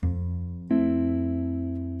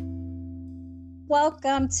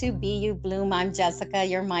Welcome to Be You Bloom. I'm Jessica,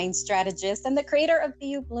 your mind strategist and the creator of Be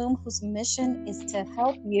You Bloom, whose mission is to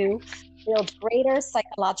help you build greater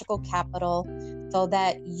psychological capital so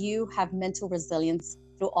that you have mental resilience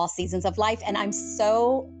through all seasons of life. And I'm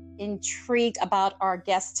so intrigued about our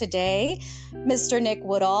guest today, Mr. Nick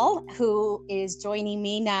Woodall, who is joining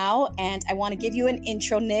me now. And I want to give you an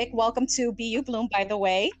intro, Nick. Welcome to Be You Bloom, by the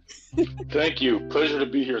way. Thank you. Pleasure to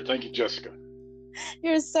be here. Thank you, Jessica.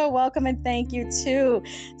 You're so welcome, and thank you too.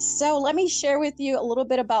 So let me share with you a little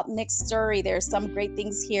bit about Nick's story. There's some great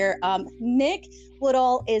things here. Nick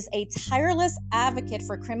Woodall is a tireless advocate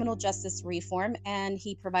for criminal justice reform, and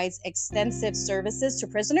he provides extensive services to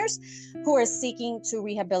prisoners who are seeking to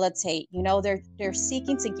rehabilitate. You know, they're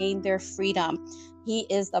seeking to gain their freedom. He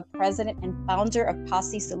is the president and founder of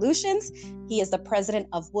Posse Solutions. He is the president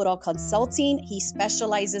of Woodall Consulting. He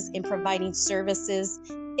specializes in providing services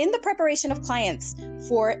in the preparation of clients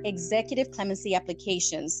for executive clemency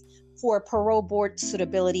applications, for parole board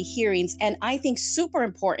suitability hearings. And I think super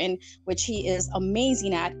important, which he is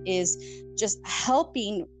amazing at, is just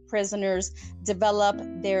helping prisoners develop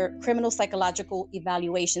their criminal psychological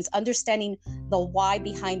evaluations, understanding the why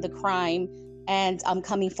behind the crime. And I'm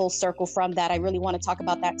coming full circle from that. I really want to talk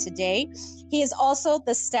about that today. He is also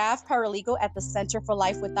the staff paralegal at the Center for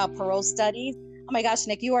Life Without Parole Studies. Oh my gosh,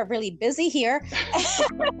 Nick, you are really busy here.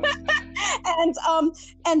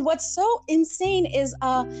 And what's so insane is,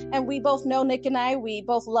 and we both know, Nick and I, we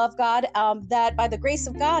both love God, that by the grace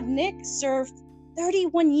of God, Nick served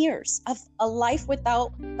 31 years of a life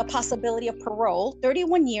without the possibility of parole,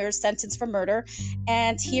 31 years sentenced for murder.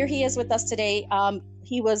 And here he is with us today.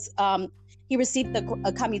 He received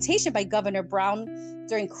a commutation by Governor Brown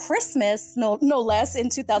during Christmas, no less, in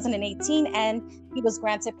 2018, and he was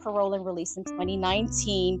granted parole and release in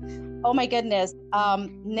 2019. Oh my goodness,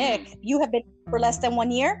 Nick, you have been for less than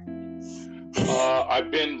 1 year?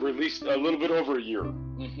 I've been released a little bit over a year.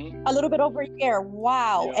 Mm-hmm. A little bit over a year.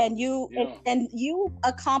 Wow, yeah. And you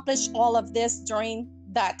accomplished all of this during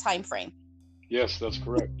that time frame. Yes, that's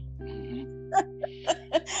correct. Mm-hmm.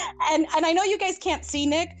 and I know you guys can't see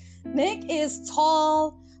Nick. Nick is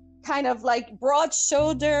tall, kind of like broad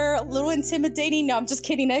shoulder, a little intimidating. No, I'm just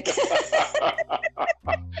kidding, Nick.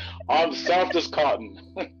 I'm soft as cotton.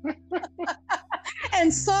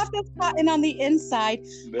 And soft as cotton on the inside.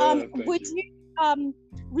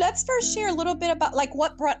 Let's first share a little bit about like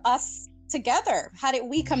what brought us together. How did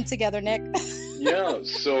we come together, Nick? Yeah,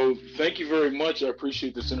 so thank you very much. I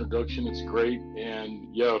appreciate this introduction. It's great.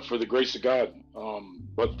 And yeah, for the grace of God,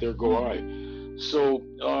 but there go I. So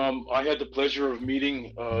I had the pleasure of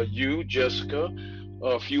meeting you, Jessica,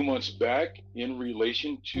 a few months back in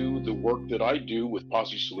relation to the work that I do with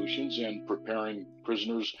Posse Solutions and preparing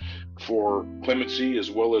prisoners for clemency as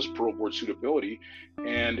well as parole board suitability.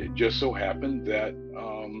 And it just so happened that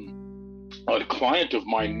a client of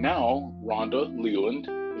mine now, Rhonda Leland,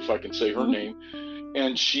 if I can say her name,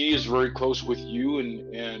 and she is very close with you,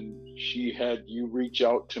 and she had you reach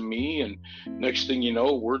out to me, and next thing you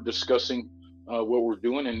know, we're discussing what we're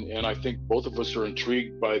doing, and I think both of us are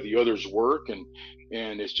intrigued by the other's work, and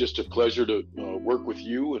it's just a pleasure to work with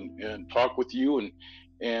you and talk with you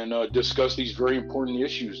and discuss these very important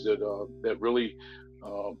issues that really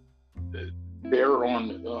bear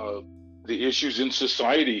on the issues in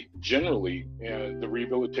society generally and the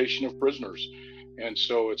rehabilitation of prisoners. And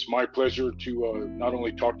so it's my pleasure to not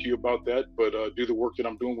only talk to you about that, but do the work that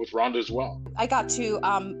I'm doing with Rhonda as well. I got to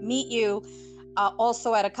meet you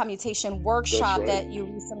also at a commutation workshop right. that you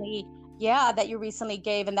recently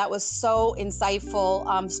gave, and that was so insightful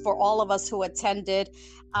for all of us who attended.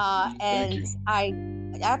 And I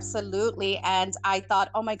absolutely, and I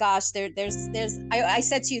thought, oh my gosh, I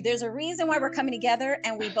said to you, there's a reason why we're coming together,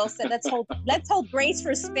 and we both said let's hold grace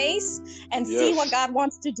for space and see what God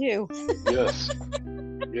wants to do. Yes.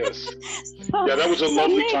 Yeah, that was a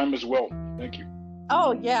lovely time as well. Thank you.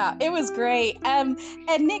 Oh yeah, it was great. And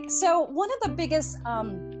Nick, so one of the biggest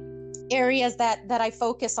areas that I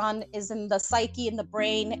focus on is in the psyche and the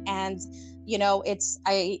brain, and you know,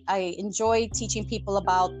 I enjoy teaching people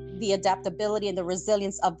about the adaptability and the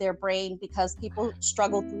resilience of their brain, because people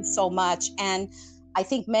struggle through so much. And I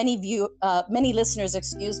think many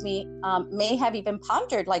listeners, may have even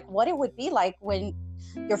pondered like what it would be like when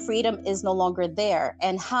your freedom is no longer there,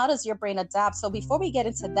 and how does your brain adapt? So before we get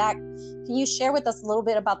into that, can you share with us a little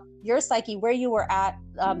bit about your psyche, where you were at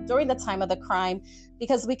during the time of the crime,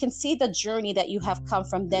 because we can see the journey that you have come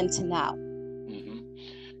from then to now. Mm-hmm.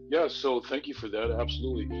 Yeah, so thank you for that.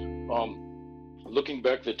 Absolutely. Looking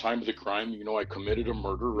back at the time of the crime, you know, I committed a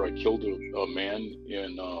murder. I killed a man,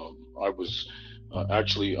 and I was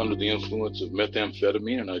actually under the influence of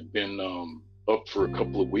methamphetamine, and I'd been up for a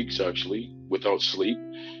couple of weeks actually without sleep,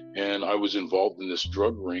 and I was involved in this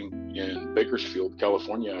drug ring in Bakersfield,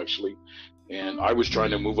 California, actually. And I was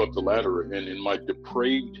trying to move up the ladder, and in my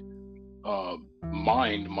depraved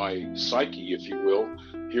mind, my psyche, if you will,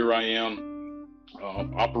 here I am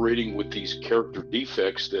operating with these character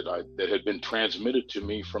defects that had been transmitted to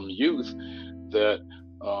me from youth. That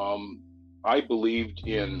I believed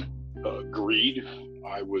in greed.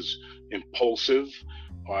 I was impulsive.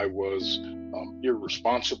 I was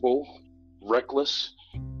irresponsible, reckless,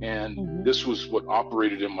 and this was what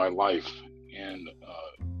operated in my life, and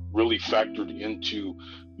really factored into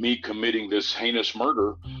me committing this heinous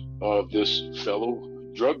murder of this fellow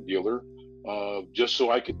drug dealer, just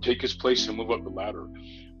so I could take his place and move up the ladder.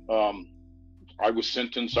 I was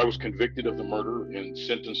convicted of the murder and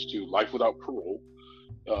sentenced to life without parole,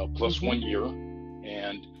 plus 1 year,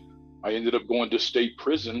 and I ended up going to state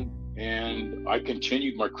prison, and I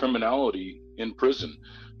continued my criminality in prison.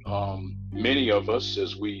 Many of us,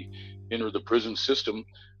 as we enter the prison system,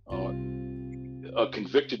 a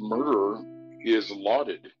convicted murderer is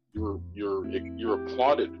lauded. You're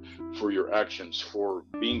applauded for your actions, for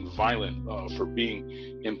being violent, for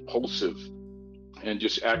being impulsive, and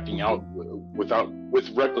just acting out with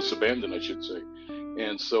reckless abandon, I should say.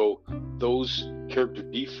 And so those character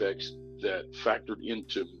defects that factored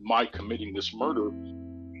into my committing this murder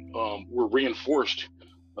were reinforced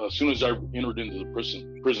as soon as I entered into the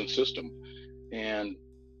prison system. And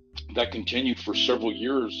that continued for several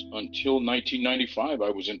years until 1995. I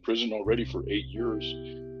was in prison already for 8 years.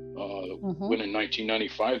 When in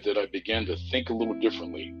 1995 that I began to think a little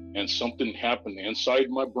differently, and something happened inside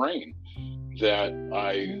my brain that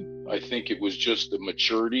I think it was just the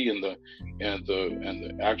maturity and the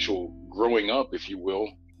actual growing up, if you will,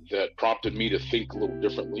 that prompted me to think a little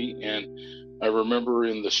differently. And I remember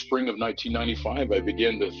in the spring of 1995, I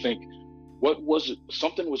began to think, what was it?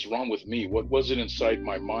 Something was wrong with me. What was it inside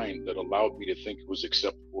my mind that allowed me to think it was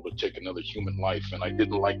acceptable to take another human life? And I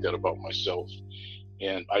didn't like that about myself.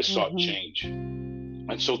 And I sought change.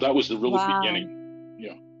 And so that was the really beginning.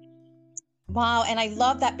 Yeah. Wow. And I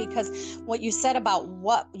love that, because what you said about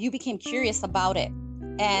what you became curious about it.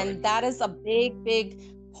 And that is a big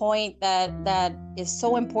point that is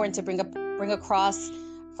so important to bring across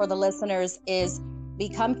for the listeners, is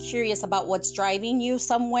become curious about what's driving you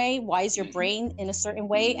some way. Why is your brain in a certain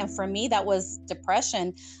way? And for me, that was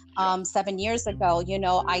depression. 7 years ago,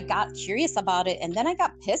 I got curious about it, and then I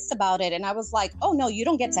got pissed about it. And I was like, oh no, you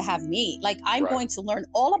don't get to have me. Like, I'm going to learn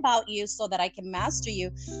all about you so that I can master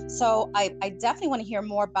you. So I definitely want to hear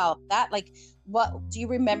more about that. Like, what do you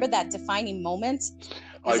remember that defining moment?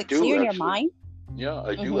 Is it clear in your mind? Yeah,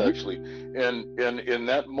 I do actually. And in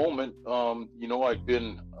that moment,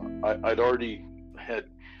 I'd already had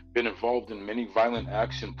been involved in many violent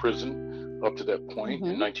acts in prison up to that point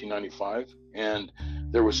in 1995. And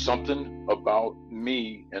there was something about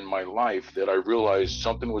me and my life that I realized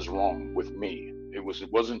something was wrong with me.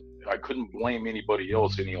 I couldn't blame anybody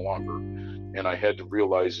else any longer. And I had to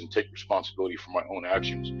realize and take responsibility for my own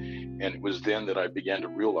actions. And it was then that I began to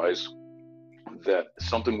realize that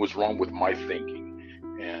something was wrong with my thinking.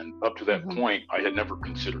 And up to that point, I had never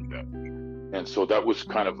considered that. And so that was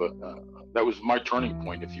kind of that was my turning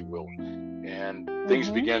point, if you will. And things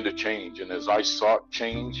began to change. And as I sought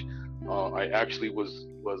change, I actually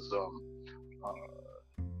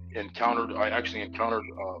encountered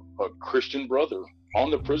a Christian brother on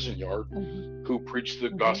the prison yard who preached the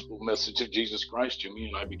gospel message of Jesus Christ to me,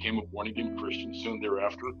 and I became a born again Christian soon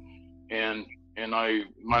thereafter. And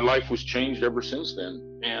my life was changed ever since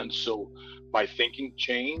then. And so my thinking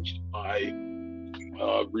changed. I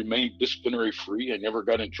remained disciplinary free. I never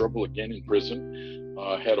got in trouble again in prison.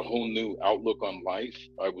 Had a whole new outlook on life.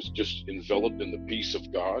 I was just enveloped in the peace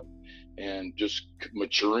of God and just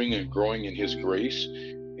maturing and growing in His grace.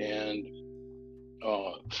 And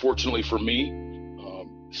fortunately for me,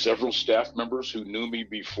 several staff members who knew me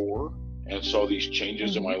before and saw these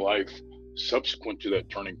changes in my life subsequent to that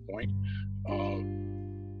turning point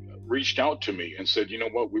reached out to me and said, you know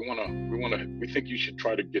what, we think you should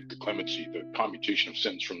try to get the clemency, the commutation of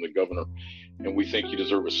sentence from the governor, and we think you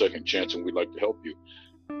deserve a second chance, and we'd like to help you.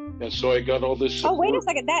 And so I got all this support. Oh, wait a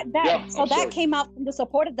second. That came out from the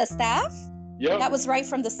support of the staff? Yeah. That was right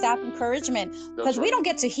from the staff encouragement, because we don't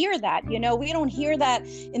get to hear that. We don't hear that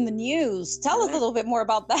in the news. Tell us a little bit more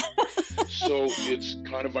about that. So it's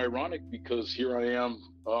kind of ironic, because here I am,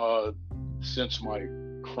 since my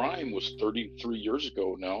crime was 33 years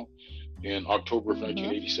ago now, in October of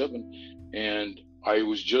 1987, and I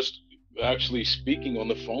was just actually speaking on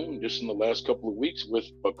the phone just in the last couple of weeks with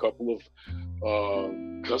a couple of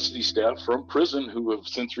custody staff from prison who have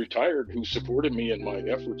since retired, who supported me in my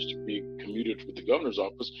efforts to be commuted with the governor's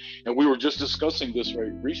office. And we were just discussing this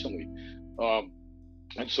right recently.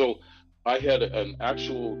 And so I had an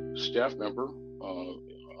actual staff member.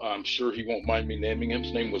 I'm sure he won't mind me naming him.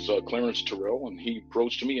 His name was Clarence Terrell, and he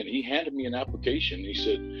approached me and he handed me an application. He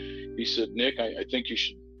said, Nick, I think you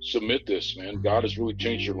should submit this, man. God has really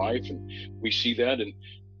changed your life, and we see that,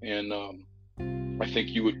 and I think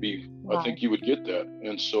you would be, wow. I think you would get that.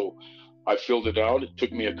 And so I filled it out. It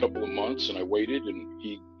took me a couple of months, and I waited, and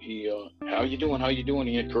he how you doing?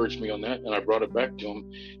 He encouraged me on that, and I brought it back to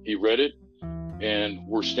him. He read it, and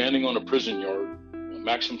we're standing on a prison yard,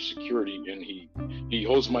 maximum security, and he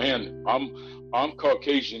holds my hand. I'm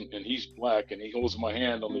Caucasian and he's black, and he holds my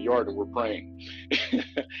hand on the yard, and we're praying.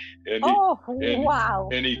 Wow.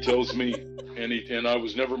 And he tells me, and I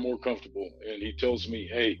was never more comfortable. And he tells me,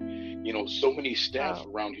 hey, so many staff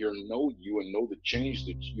around here know you and know the change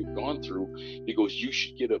that you've gone through. He goes, you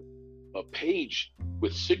should get a page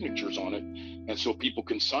with signatures on it, and so people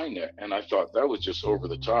can sign that. And I thought that was just over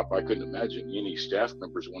the top. I couldn't imagine any staff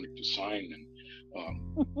members wanting to sign and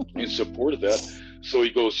in support of that. So he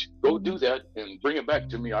goes, go do that and bring it back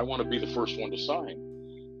to me. I want to be the first one to sign.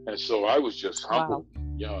 And so I was just humbled. Wow.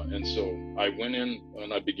 Yeah. And so I went in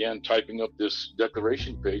and I began typing up this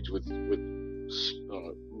declaration page with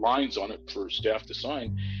lines on it for staff to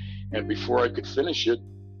sign. And before I could finish it,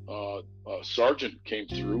 a sergeant came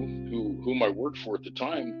through whom I worked for at the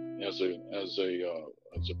time as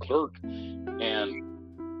a clerk, and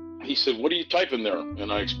he said, what are you typing there?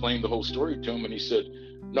 And I explained the whole story to him, and he said,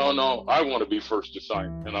 no, I want to be first to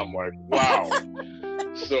sign. And I'm like, wow.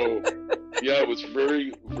 So yeah, it was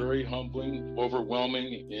very, very humbling,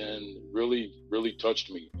 overwhelming, and really, really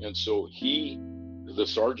touched me. And so the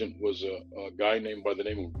sergeant was a guy named by the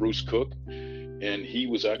name of Bruce Cook, and he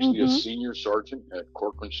was actually a senior sergeant at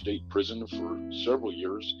Corcoran State Prison for several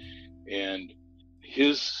years. And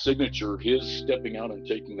his signature, his stepping out and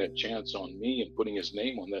taking that chance on me and putting his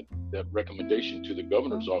name on that recommendation to the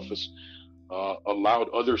governor's office allowed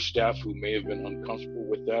other staff who may have been uncomfortable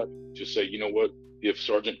with that to say, you know what, if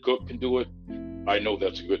Sergeant Cook can do it, I know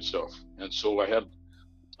that's good stuff. And so I had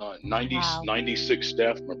 96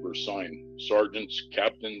 staff members sign, sergeants,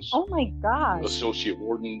 captains, oh my gosh, associate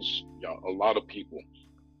wardens, a lot of people.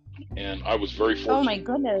 And I was very fortunate. Oh my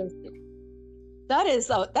goodness. Yeah. That is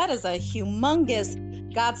a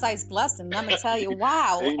humongous God-sized blessing. I'm gonna tell you,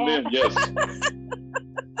 wow. Amen. Yes.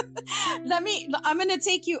 I'm gonna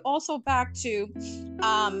take you also back to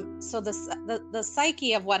so the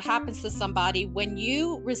psyche of what happens to somebody when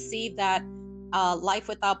you receive that life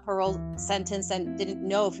without parole sentence and didn't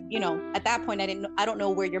know if, at that point I don't know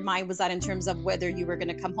where your mind was at in terms of whether you were going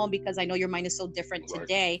to come home, because I know your mind is so different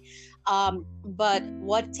today.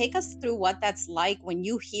 But take us through what that's like when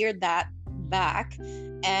you hear that back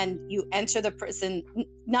and you enter the prison.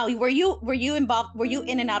 Now, were you involved? Were you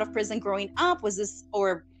in and out of prison growing up? Was this,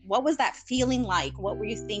 or what was that feeling like? What were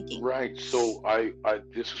you thinking? Right. So I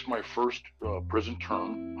this is my first prison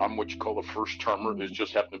term. I'm what you call a first termer. It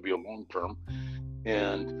just happened to be a long term,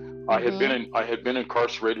 and I had been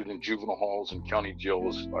incarcerated in juvenile halls and county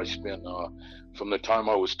jails. I spent from the time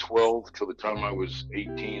I was 12 till the time I was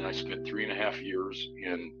 18. I spent 3.5 years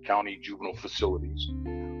in county juvenile facilities.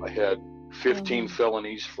 I had 15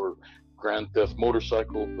 felonies for grand theft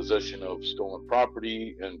motorcycle, possession of stolen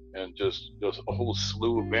property, and just a whole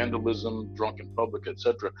slew of vandalism, drunk in public,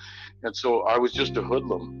 etc. And so I was just a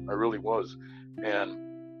hoodlum. I really was. And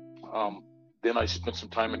then I spent some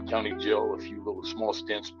time in county jail, a few little small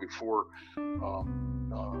stints before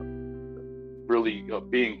really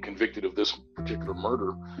being convicted of this particular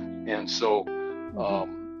murder. And so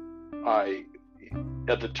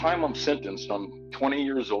at the time I'm sentenced, I'm 20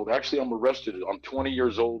 years old. Actually, I'm arrested. I'm 20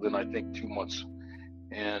 years old and I think 2 months.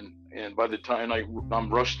 And by the time I'm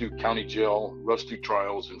rushed through county jail, rushed through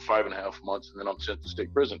trials in 5.5 months, and then I'm sent to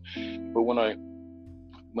state prison. But when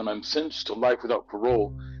I'm sentenced to life without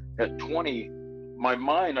parole at 20, my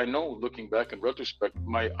mind, I know looking back in retrospect,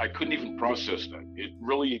 I couldn't even process that. It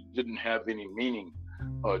really didn't have any meaning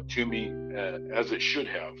to me as it should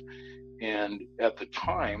have. And at the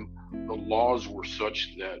time, the laws were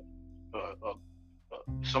such that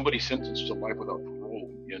somebody sentenced to life without parole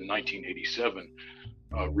in 1987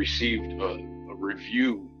 received a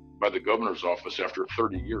review by the governor's office after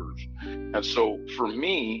 30 years. And so for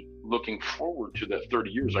me, looking forward to that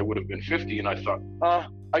 30 years, I would have been 50, and I thought,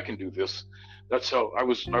 I can do this. That's how I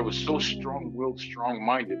was so strong-willed,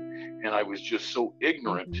 strong-minded, and I was just so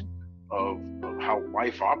ignorant of how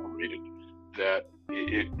life operated that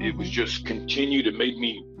it was just continued. It made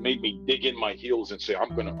me dig in my heels and say,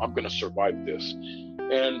 I'm gonna survive this.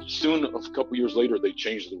 And soon, a couple years later, they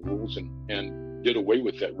changed the rules and did away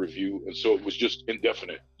with that review. And so it was just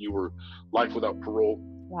indefinite. You were life without parole.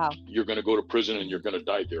 Wow. You're going to go to prison and you're going to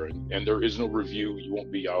die there. And there is no review. You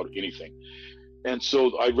won't be out anything. And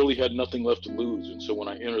so I really had nothing left to lose. And so when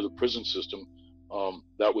I entered the prison system,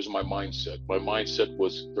 that was my mindset. My mindset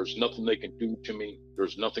was, there's nothing they can do to me.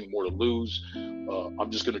 There's nothing more to lose. I'm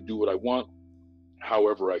just going to do what I want,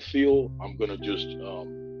 however I feel. I'm going to just,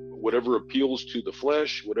 whatever appeals to the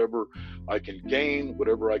flesh, whatever I can gain,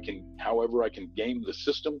 however I can game the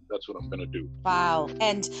system, that's what I'm going to do. Wow.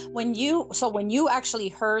 And when you actually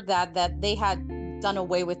heard that they had done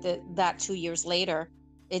away with that 2 years later,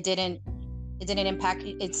 it didn't impact,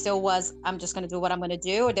 it still was, I'm just going to do what I'm going to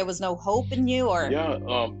do, or there was no hope in you? Or yeah,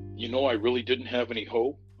 I really didn't have any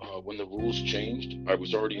hope. When the rules changed, I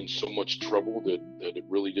was already in so much trouble that it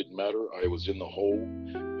really didn't matter. I was in the hole,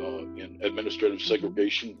 in administrative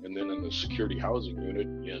segregation, and then in the security housing unit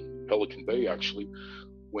in Pelican Bay, actually,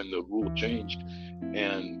 when the rule changed.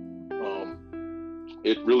 And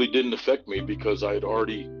it really didn't affect me because I had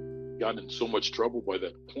already gotten in so much trouble by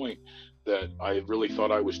that point that I really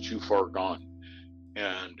thought I was too far gone.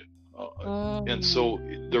 And so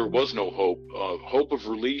there was no hope. Hope of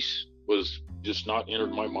release was just not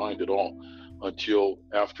entered my mind at all until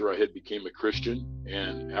after I had became a Christian,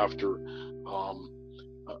 and after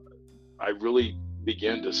I really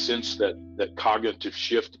began to sense that cognitive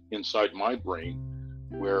shift inside my brain,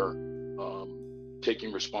 where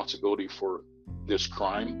taking responsibility for this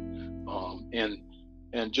crime,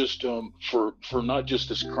 and just for not just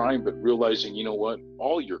this crime, but realizing, you know what,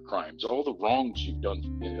 all your crimes, all the wrongs you've done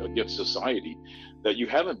against society that you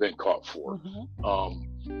haven't been caught for,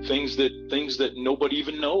 things that nobody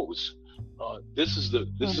even knows. This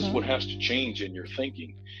is what has to change in your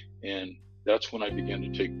thinking. And that's when I began to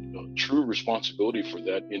take true responsibility for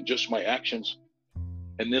that in just my actions,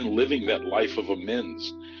 and then living that life of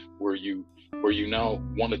amends, where you now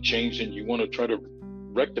want to change and you want to try to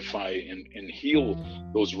rectify and heal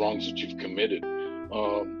those wrongs that you've committed,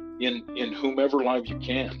 in whomever life you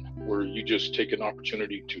can, where you just take an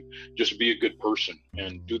opportunity to just be a good person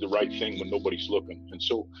and do the right thing when nobody's looking. And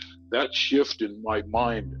so that shift in my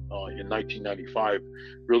mind in 1995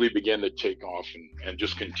 really began to take off and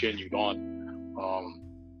just continued on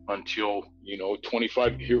until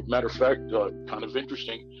 25 here. Matter of fact, kind of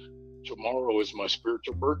interesting, tomorrow is my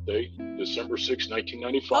spiritual birthday, December 6,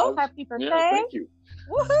 1995. Oh, happy birthday. Yeah, thank you.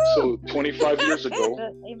 Woohoo! So 25 years ago,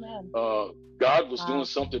 Amen. God was doing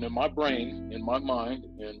something in my brain, in my mind,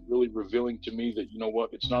 and really revealing to me that, you know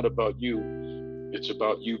what, it's not about you. It's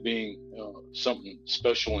about you being something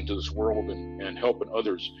special into this world and helping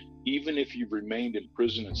others, even if you've remained in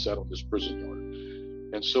prison and sat on this prison yard.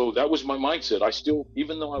 And so that was my mindset. I still,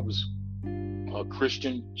 even though I was a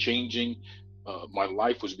Christian, changing, my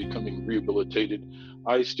life was becoming rehabilitated,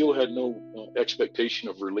 I still had no expectation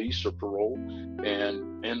of release or parole,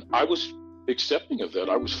 and I was accepting of that.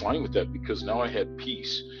 I was fine with that because now I had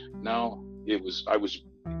peace. Now I was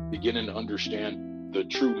beginning to understand the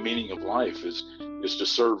true meaning of life is to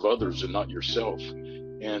serve others and not yourself.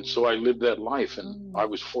 And so I lived that life, and I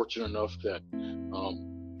was fortunate enough that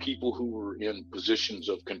people who were in positions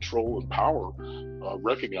of control and power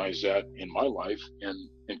recognized that in my life and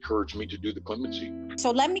encouraged me to do the clemency. So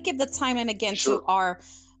let me give the timeline again to our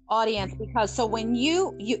audience, because when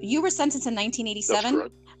you were sentenced in 1987. That's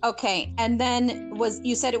correct. Okay, and then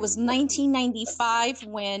you said it was 1995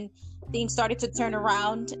 when things started to turn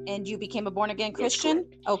around and you became a born again Christian.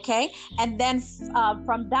 Okay, and then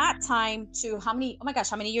from that time to how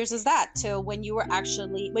many years is that till when you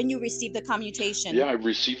received the commutation? Yeah, I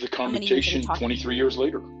received the commutation 23 years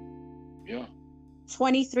later. Yeah.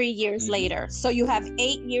 23 years later. So you have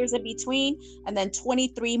 8 years in between and then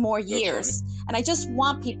 23 more years. Right. And I just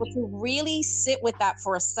want people to really sit with that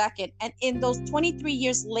for a second. And in those 23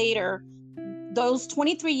 years later, those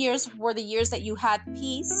 23 years were the years that you had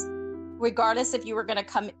peace, regardless if you were going to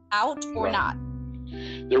come out or not.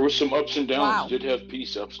 There were some ups and downs. Wow. Did have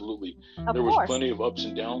peace, absolutely. There was plenty of ups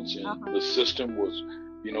and downs, and the system was,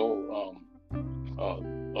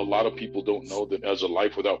 a lot of people don't know that as a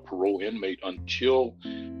life without parole inmate, until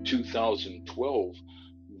 2012,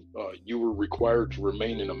 you were required to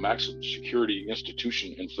remain in a maximum security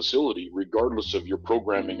institution and facility, regardless of your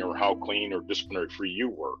programming or how clean or disciplinary free you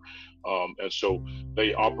were. And so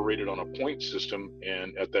they operated on a point system.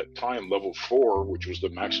 And at that time, level 4, which was the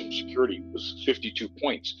maximum security, was 52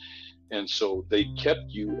 points. And so they kept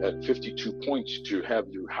you at 52 points to have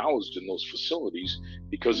you housed in those facilities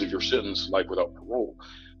because of your sentence, life without parole.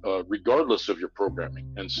 regardless of your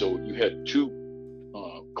programming. And so you had two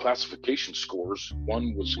classification scores.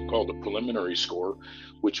 One was called a preliminary score,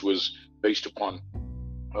 which was based upon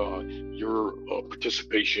your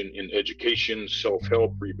participation in education,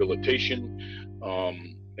 self-help, rehabilitation,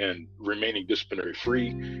 and remaining disciplinary free.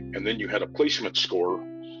 And then you had a placement score,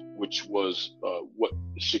 which was what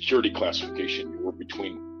security classification you were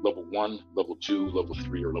between level 1, level 2, level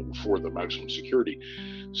 3, or level 4, the maximum security.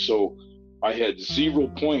 So I had 0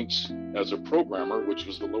 points as a programmer, which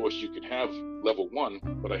was the lowest you could have, level 1,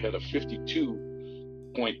 but I had a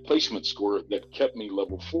 52-point placement score that kept me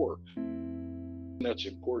level 4. And that's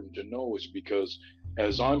important to know, is because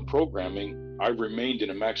as I'm programming, I remained in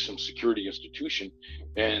a maximum security institution,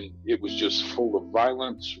 and it was just full of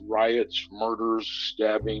violence, riots, murders,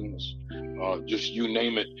 stabbings, just you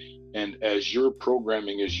name it. And as you're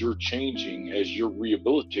programming, as you're changing, as you're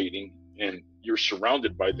rehabilitating, and you're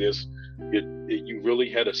surrounded by this, you really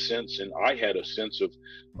had a sense, and I had a sense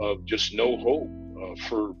of just no hope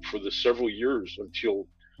for the several years until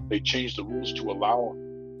they changed the rules to allow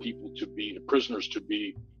prisoners to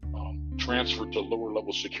be transferred to lower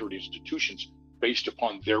level security institutions based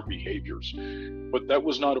upon their behaviors. But that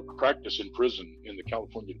was not a practice in prison in the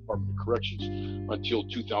California Department of Corrections until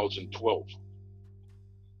 2012.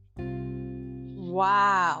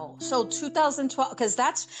 Wow. So 2012, because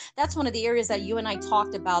that's one of the areas that you and I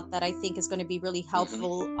talked about that I think is going to be really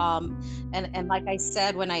helpful. And like I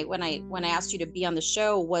said, when I asked you to be on the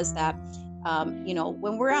show, was that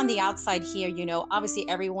when we're on the outside here, obviously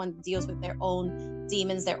everyone deals with their own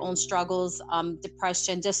demons, their own struggles,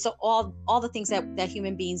 depression, just so all the things that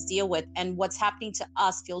human beings deal with, and what's happening to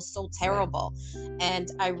us feels so terrible.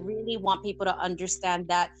 And I really want people to understand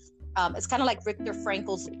that it's kind of like Viktor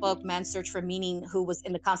Frankl's book, Man's Search for Meaning, who was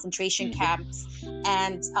in the concentration camps,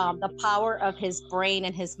 and the power of his brain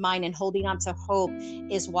and his mind and holding on to hope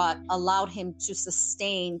is what allowed him to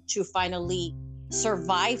sustain, to finally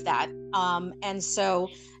survive that. And so,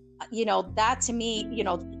 that to me,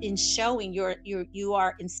 in showing you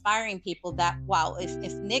are inspiring people that, wow,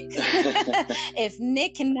 if Nick if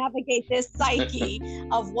Nick can navigate this psyche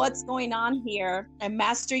of what's going on here and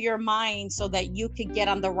master your mind so that you could get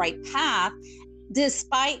on the right path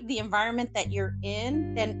despite the environment that you're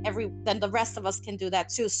in, then the rest of us can do that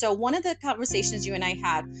too. So one of the conversations you and I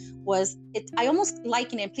had was, I almost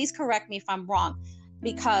liken it, please correct me if I'm wrong,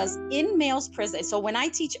 because in males prison, so when I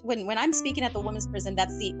teach, when I'm speaking at the women's prison,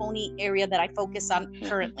 that's the only area that I focus on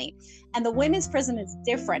currently. And the women's prison is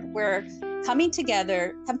different. We're coming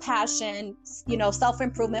together, compassion,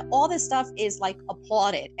 self-improvement, all this stuff is like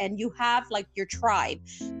applauded, and you have like your tribe.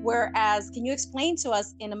 Whereas, can you explain to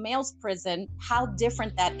us in a male's prison how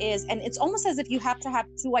different that is? And it's almost as if you have to have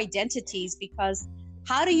two identities, because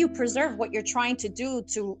how do you preserve what you're trying to do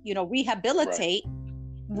to, rehabilitate? Right.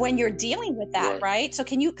 When you're dealing with that, right? So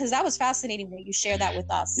can you, because that was fascinating when you share that with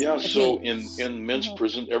us. Yeah, so in men's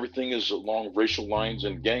prison, everything is along racial lines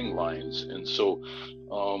and gang lines. And so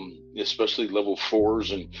especially level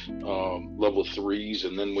 4s and level 3s,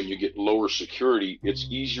 and then when you get lower security, it's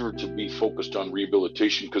easier to be focused on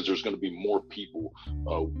rehabilitation because there's going to be more people,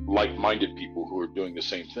 like-minded people who are doing the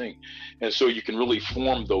same thing. And so you can really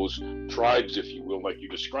form those tribes, if you will, like you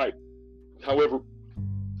described. However,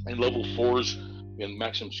 in level 4s, in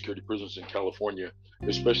maximum security prisons in California,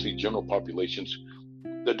 especially general populations,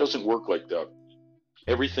 that doesn't work like that.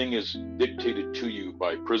 Everything is dictated to you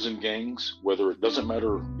by prison gangs, whether it doesn't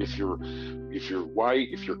matter if you're white,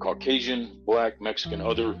 if you're Caucasian, black, Mexican,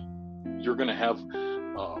 other, you're going to have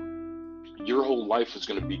your whole life is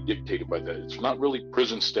going to be dictated by that. It's not really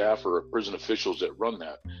prison staff or prison officials that run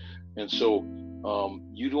that. And so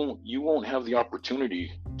you won't have the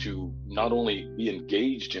opportunity to not only be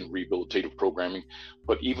engaged in rehabilitative programming,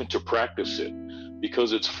 but even to practice it,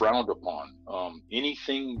 because it's frowned upon.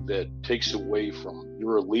 Anything that takes away from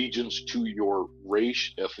your allegiance to your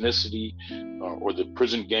race, ethnicity, or the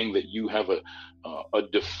prison gang that you have a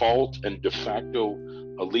default and de facto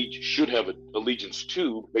should have an allegiance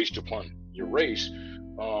to based upon your race,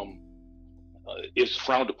 is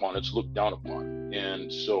frowned upon. It's looked down upon.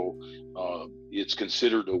 And so it's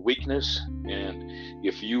considered a weakness. And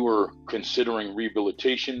if you are considering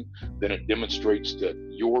rehabilitation, then it demonstrates that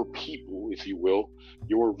your people, if you will,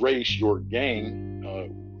 your race, your gang,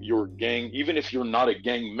 even if you're not a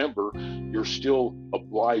gang member, you're still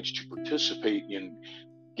obliged to participate in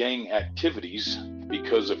gang activities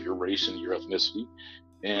because of your race and your ethnicity.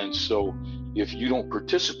 And so if you don't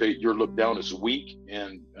participate, you're looked down as weak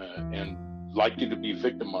and likely to be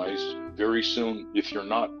victimized very soon if you're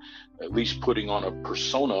not at least putting on a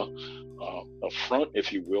persona a front,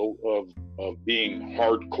 if you will, of being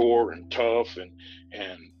hardcore and tough, and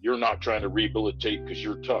you're not trying to rehabilitate because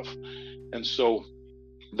you're tough. And so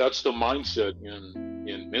that's the mindset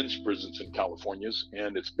in men's prisons in California,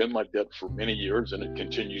 and it's been like that for many years, and it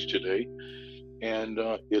continues today. And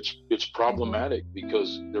it's problematic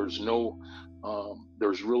because there's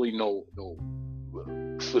really no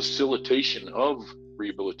facilitation of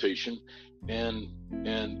rehabilitation, and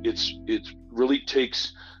it really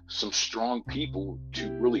takes some strong people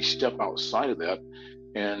to really step outside of that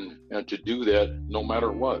and to do that no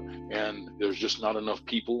matter what. And there's just not enough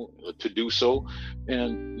people to do so,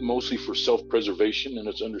 and mostly for self-preservation, and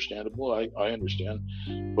it's understandable. I understand,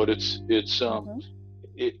 but it's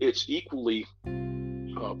equally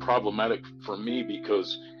problematic for me,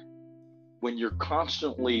 because when you're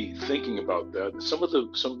constantly thinking about that,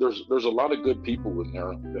 there's a lot of good people in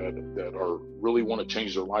there that are really want to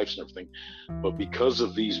change their lives and everything, but because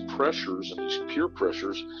of these pressures and these peer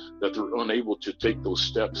pressures, that they're unable to take those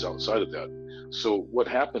steps outside of that. So what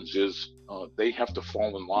happens is they have to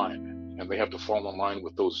fall in line, and they have to fall in line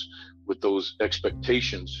with those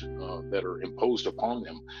expectations that are imposed upon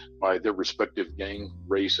them by their respective gang,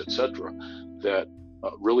 race, etc., that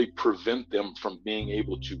really prevent them from being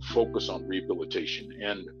able to focus on rehabilitation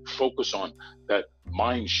and focus on that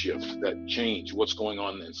mind shift, that change, what's going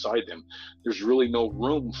on inside them. There's really no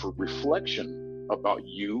room for reflection about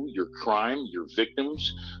you, your crime, your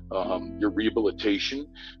victims, your rehabilitation,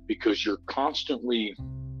 because you're constantly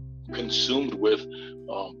consumed with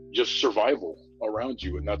just survival around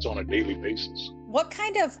you, and that's on a daily basis. What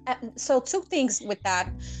kind of, so two things with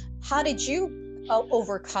that. How did you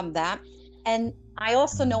overcome that? And I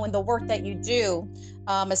also know in the work that you do,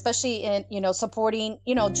 especially in, supporting,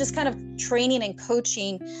 just kind of training and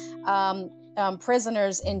coaching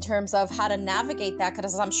prisoners in terms of how to navigate that,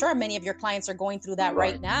 because I'm sure many of your clients are going through that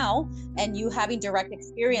right now, and you having direct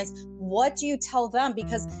experience. What do you tell them?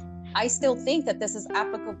 Because I still think that this is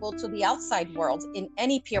applicable to the outside world in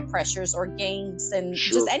any peer pressures or gangs and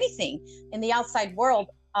just anything in the outside world.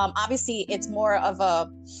 Obviously, it's more of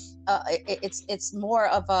a it's more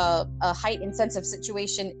of a heightened sense of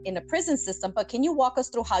situation in a prison system. But can you walk us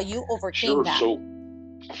through how you overcame that? So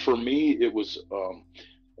for me, it was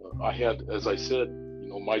I had, as I said,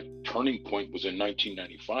 my turning point was in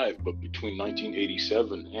 1995. But between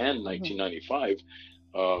 1987 and 1995.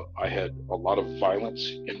 I had a lot of violence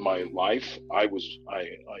in my life. I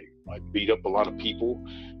beat up a lot of people.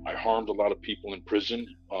 I harmed a lot of people in prison.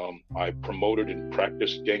 I promoted and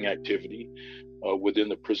practiced gang activity within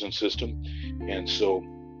the prison system. And so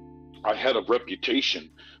I had a reputation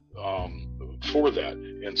for that.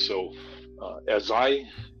 And so as I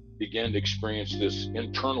began to experience this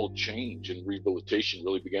internal change, and rehabilitation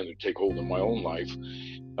really began to take hold in my own life,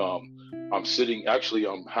 I'm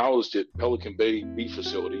housed at Pelican Bay B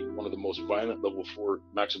facility, one of the most violent level 4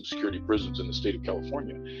 maximum security prisons in the state of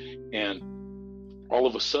California. And all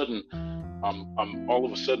of a sudden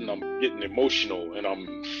I'm getting emotional, and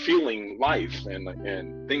I'm feeling life,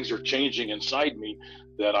 and things are changing inside me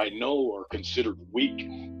that I know are considered weak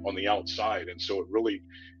on the outside. And so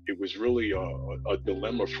it was really a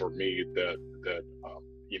dilemma for me that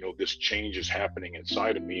this change is happening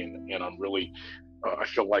inside of me, and I'm really I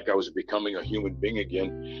felt like I was becoming a human being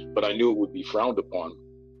again, but I knew it would be frowned upon.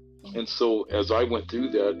 And so as I went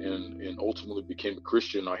through that and ultimately became a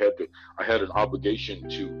Christian, I had an obligation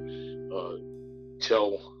to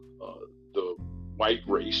tell the white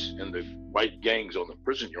race and the white gangs on the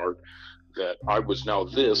prison yard that I was now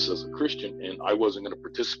this as a Christian, and I wasn't going to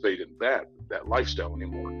participate in that lifestyle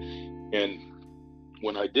anymore. And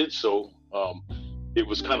when I did so, it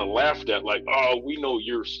was kind of laughed at, like, oh, we know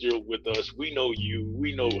you're still with us. We know you.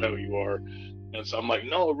 We know how you are. And so I'm like,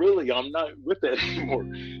 no, really, I'm not with that anymore.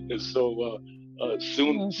 And so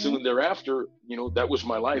soon thereafter, that was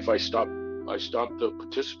my life. I stopped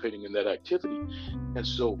participating in that activity. And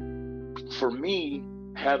so for me,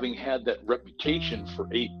 having had that reputation for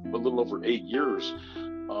a little over 8 years,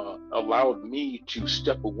 allowed me to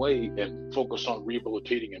step away and focus on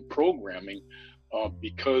rehabilitating and programming,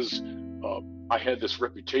 because I had this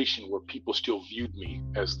reputation where people still viewed me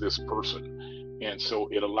as this person. And so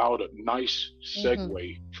it allowed a nice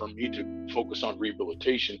segue for me to focus on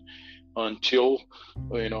rehabilitation until,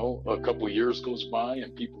 a couple of years goes by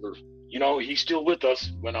and people are, he's still with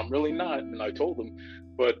us, when I'm really not. And I told them,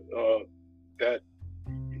 but that,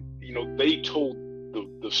 they told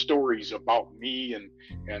the stories about me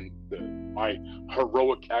and my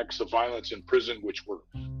heroic acts of violence in prison, which were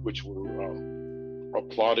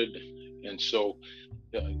applauded. And so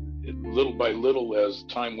little by little, as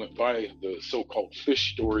time went by, the so-called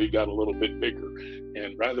fish story got a little bit bigger.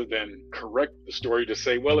 And rather than correct the story to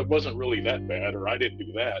say, well, it wasn't really that bad, or I didn't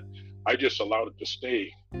do that, I just allowed it to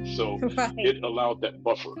stay. So Right. it allowed that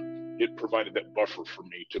buffer. It provided that buffer for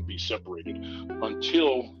me to be separated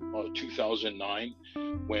until 2009,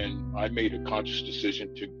 when I made a conscious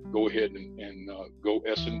decision to go ahead and go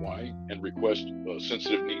SNY and request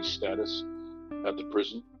sensitive needs status at the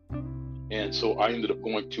prison. And so I ended up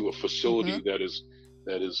going to a facility that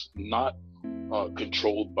is not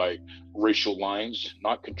controlled by racial lines,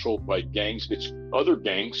 not controlled by gangs. It's other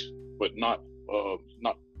gangs, but not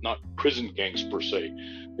prison gangs per se.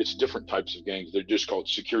 It's different types of gangs. They're just called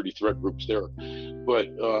security threat groups there. But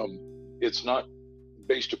it's not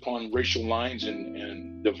based upon racial lines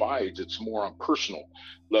and divides. It's more on personal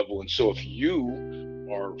level. And so if you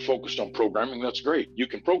are focused on programming, that's great. You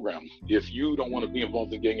can program. If you don't want to be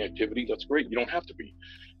involved in gang activity, that's great. You don't have to be.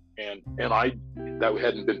 And that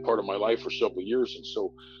hadn't been part of my life for several years. And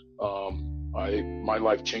so my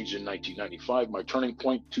life changed in 1995. My turning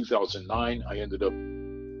point, 2009, I ended up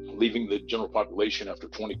leaving the general population after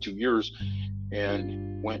 22 years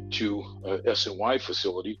and went to a SNY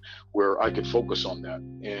facility where I could focus on that.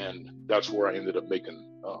 And that's where I ended up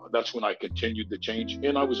that's when I continued the change,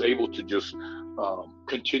 and I was able to just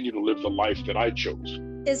continue to live the life that I chose.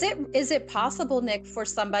 Is it possible, Nick, for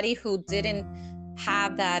somebody who didn't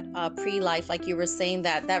have that pre-life, like you were saying,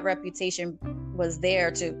 that reputation was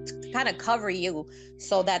there to kind of cover you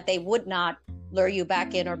so that they would not lure you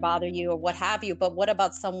back in or bother you or what have you? But what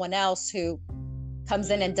about someone else who comes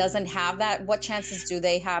in and doesn't have that? What chances do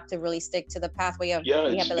they have to really stick to the pathway of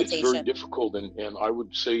rehabilitation? It's very difficult, and I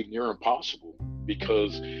would say near impossible,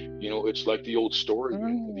 because it's like the old story,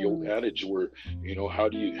 the old adage where how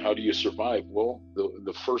do you survive? Well,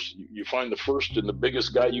 the first, you find the first and the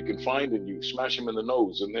biggest guy you can find, and you smash him in the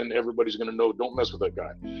nose, and then everybody's going to know, don't mess with that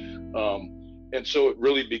guy. And so it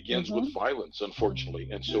really begins with violence, unfortunately.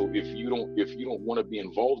 And so if you don't want to be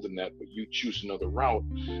involved in that, but you choose another route,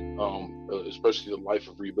 especially the life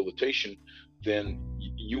of rehabilitation, then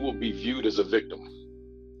you will be viewed as a victim,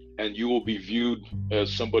 and you will be viewed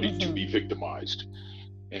as somebody to be victimized.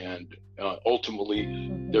 And ultimately,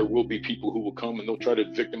 there will be people who will come and they'll try to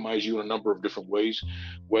victimize you in a number of different ways,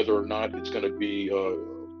 whether or not it's going to be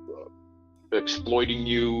exploiting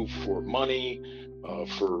you for money,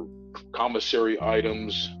 for commissary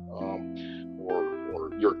items,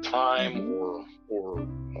 or your time, or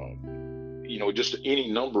just any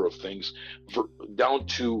number of things, down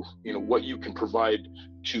to what you can provide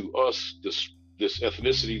to us, this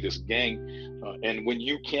ethnicity, this gang, and when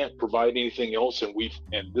you can't provide anything else, and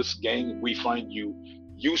this gang, we find you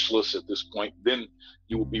useless at this point, then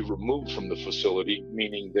you will be removed from the facility,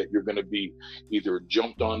 meaning that you're going to be either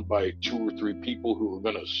jumped on by 2 or 3 people who are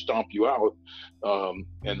going to stomp you out,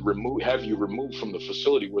 and have you removed from the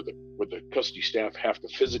facility where the custody staff have to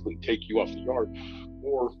physically take you off the yard,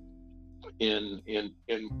 or in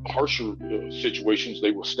harsher situations,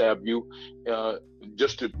 they will stab you,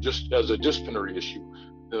 just as a disciplinary issue.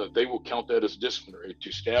 They will count that as disciplinary,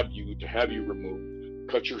 to stab you, to have you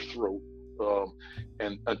removed, cut your throat,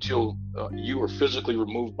 and until you are physically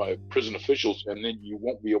removed by prison officials, and then you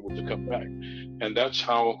won't be able to come back. And that's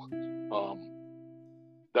how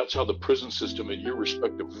the prison system, in your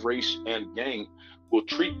respective race and gang, will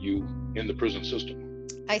treat you in the prison system.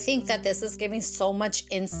 I think that this is giving so much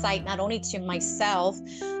insight, not only to myself,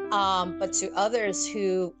 but to others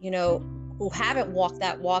who haven't walked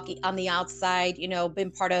that walk on the outside,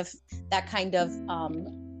 been part of that kind of,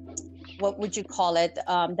 what would you call it?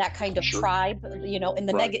 That kind of tribe, in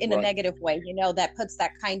the negative way, that puts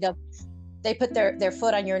that kind of, they put their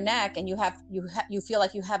foot on your neck, and you feel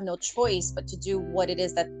like you have no choice but to do what it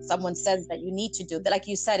is that someone says that you need to do. That, like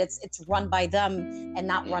you said, it's run by them and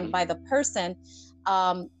not run by the person.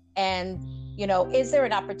 And is there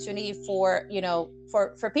an opportunity for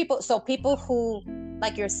people? So people who,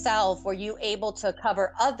 like yourself, were you able to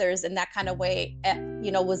cover others in that kind of way?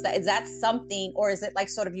 Is that something, or is it like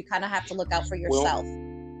sort of you kind of have to look out for yourself?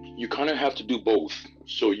 Well, you kind of have to do both.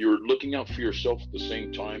 So you're looking out for yourself at the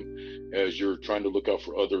same time as you're trying to look out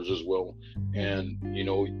for others as well. And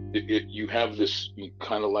you have this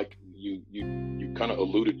kind of like you kind of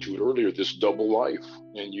alluded to it earlier, this double life,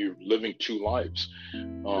 and you're living 2 lives,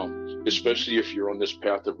 especially if you're on this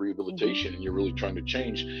path of rehabilitation and you're really trying to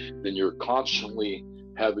change. Then you're constantly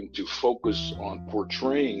having to focus on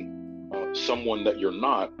portraying someone that you're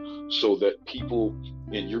not, so that people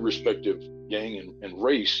in your respective gang and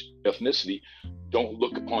race, ethnicity, don't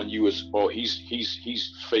look upon you as, oh, he's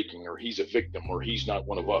faking, or he's a victim, or he's not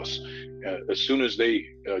one of us. As soon as they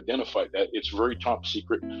identify that, it's very top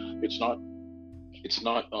secret. It's not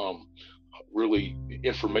really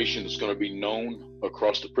information that's going to be known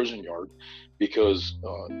across the prison yard, because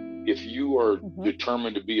if you are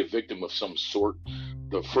determined to be a victim of some sort,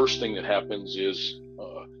 the first thing that happens is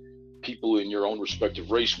people in your own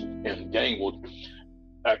respective race and gang will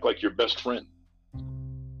act like your best friend,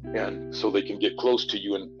 and so they can get close to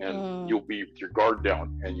you, and you'll be with your guard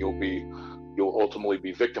down, and you'll ultimately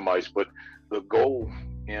be victimized. But the goal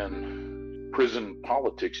in prison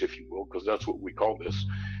politics, if you will, because that's what we call this,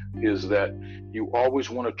 is that you always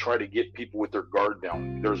want to try to get people with their guard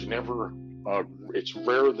down. There's never it's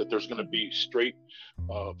rare that there's going to be straight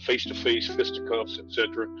face-to-face fisticuffs,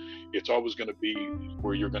 etc. It's always going to be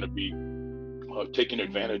where you're going to be taken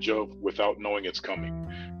advantage of without knowing it's coming.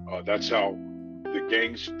 That's how the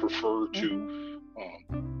gangs prefer to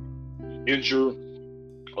injure,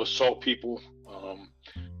 assault people,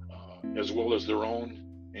 as well as their own,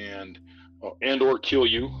 and or kill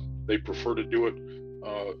you. They prefer to do it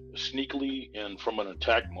sneakily and from an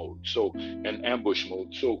attack mode, so an ambush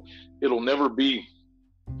mode. So it'll never be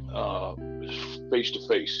face to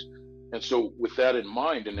face. And so with that in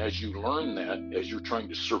mind, and as you learn that, as you're trying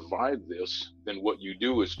to survive this, then what you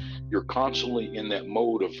do is you're constantly in that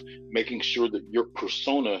mode of making sure that your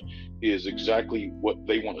persona is exactly what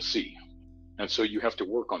they want to see. And so you have to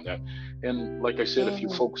work on that. And like I said, if you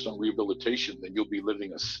focus on rehabilitation, then you'll be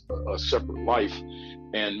living a separate life,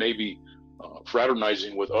 and maybe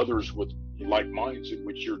fraternizing with others with like minds, in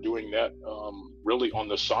which you're doing that really on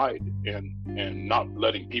the side, and not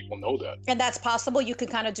letting people know that. And that's possible. You can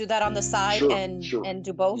kind of do that on the side, and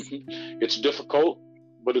do both. It's difficult,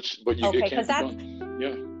 but it can be done.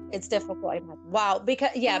 Yeah. It's difficult. Wow.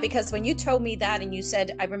 Because when you told me that, and you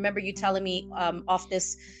said, I remember you telling me off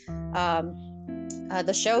this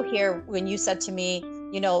the show here, when you said to me,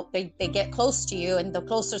 they get close to you, and the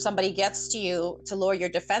closer somebody gets to you to lower your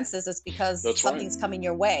defenses, it's because something's coming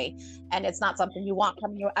your way, and it's not something you want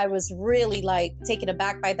coming your way. I was really taken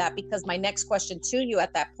aback by that, because my next question to you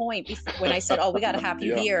at that point, when I said, oh, we got to have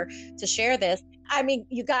you here to share this. I mean,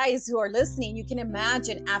 you guys who are listening, you can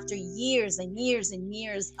imagine, after years and years and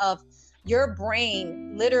years of your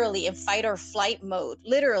brain literally in fight or flight mode,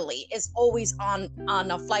 literally is always on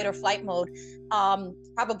a flight or flight mode,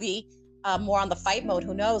 probably more on the fight mode,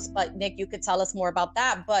 who knows? But Nick, you could tell us more about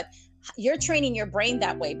that. But you're training your brain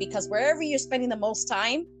that way, because wherever you're spending the most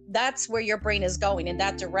time, that's where your brain is going, in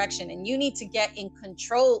that direction. And you need to get in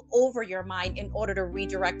control over your mind in order to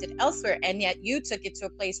redirect it elsewhere. And yet you took it to a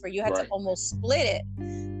place where you had to almost split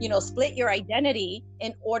it, split your identity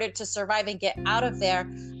in order to survive and get out of there.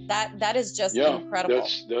 That is just incredible.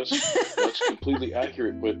 That's completely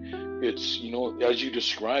accurate. But it's, as you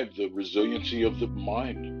described, the resiliency of the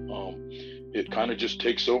mind, it kind of just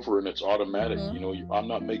takes over, and it's automatic. I'm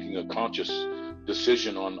not making a conscious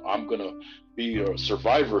decision on, I'm going to be a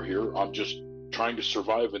survivor here. I'm just trying to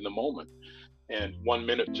survive in the moment, and 1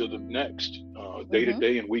 minute to the next, day to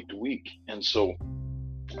day and week to week. And so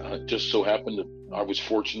it just so happened that I was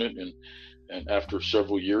fortunate, and after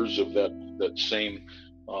several years of that same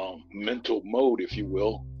mental mode, if you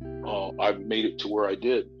will, I've made it to where I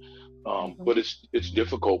did. But it's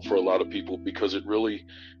difficult for a lot of people, because it really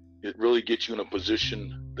gets you in a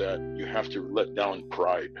position that you have to let down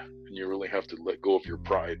pride, and you really have to let go of your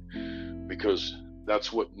pride, because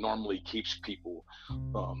that's what normally keeps people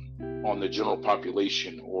on the general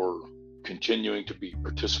population, or continuing to be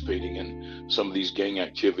participating in some of these gang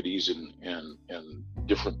activities and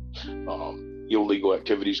different illegal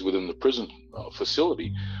activities within the prison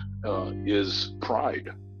facility, is pride.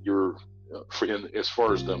 As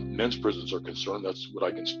far as the men's prisons are concerned, that's what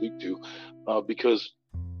I can speak to, because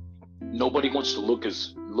nobody wants to look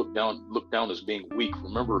down as being weak.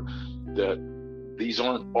 Remember that these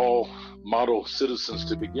aren't all model citizens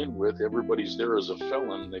to begin with. Everybody's there as a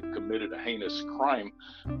felon. They've committed a heinous crime,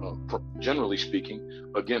 generally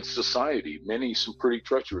speaking, against society. Many some pretty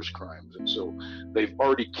treacherous crimes, and so they've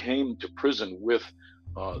already came to prison with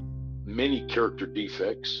many character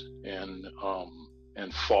defects and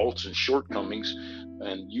faults and shortcomings,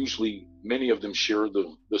 and usually many of them share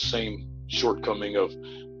the same shortcoming of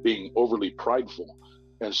being overly prideful.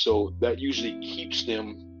 And so that usually keeps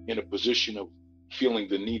them in a position of feeling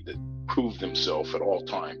the need to prove themselves at all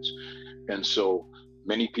times. And so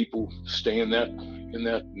many people stay in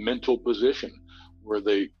that mental position where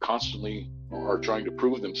they constantly are trying to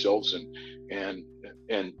prove themselves and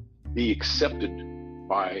be accepted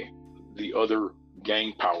by the other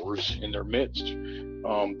gang powers in their midst.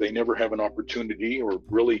 they never have an opportunity or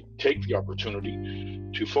really take the opportunity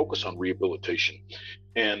to focus on rehabilitation.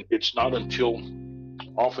 And it's not until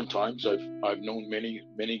oftentimes I've known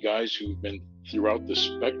many guys who've been throughout the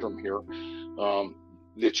spectrum here.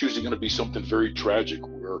 It's usually going to be something very tragic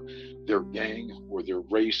where their gang or their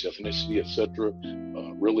race, ethnicity, etc.,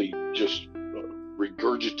 really just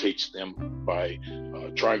regurgitates them by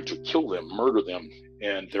trying to kill them, murder them,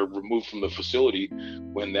 and they're removed from the facility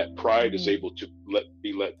when that pride is able to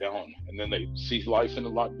be let down, and then they see life in a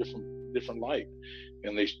lot different light,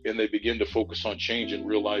 and they begin to focus on change and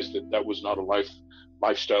realize that was not a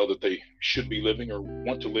lifestyle that they should be living or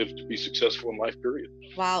want to live to be successful in life, period.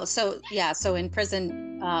 Wow. So in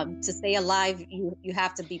prison, to stay alive, you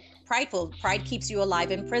have to be prideful. Pride keeps you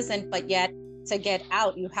alive in prison, but yet to get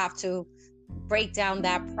out, you have to break down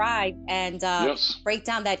that pride and break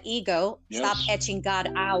down that ego. Stop etching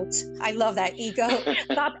God out. I love that ego.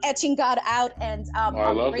 Stop etching God out and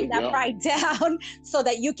bring that pride down so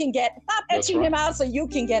that you can stop etching him out so you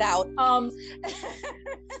can get out.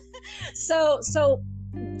 So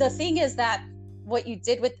the thing is that what you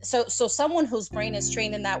did with so someone whose brain is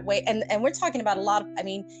trained in that way, and we're talking about a lot of,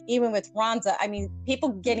 even with Rhonda, people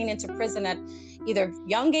getting into prison at either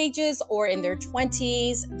young ages or in their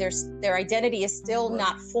 20s, their identity is still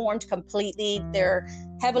not formed completely. They're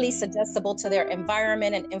heavily suggestible to their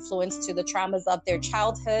environment and influenced to the traumas of their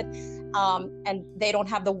childhood, and they don't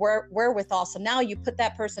have the wherewithal. So now you put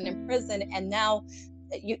that person in prison, and now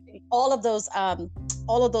all of those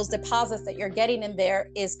deposits that you're getting in there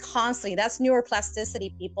is constantly, that's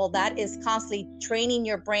neuroplasticity, people. That is constantly training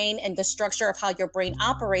your brain and the structure of how your brain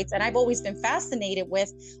operates. And I've always been fascinated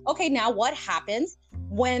with, okay, now what happens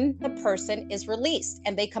when the person is released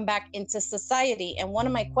and they come back into society? And one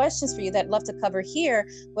of my questions for you that I'd love to cover here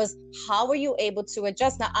was, how were you able to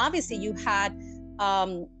adjust? Now, obviously you had,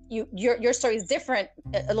 your story is different,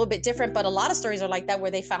 a little bit different, but a lot of stories are like that,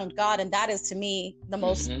 where they found God, and that is, to me,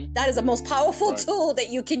 that is the most powerful tool that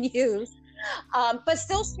you can use. But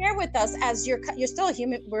still share with us, as you're still a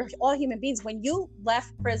human, we're all human beings. When you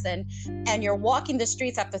left prison and you're walking the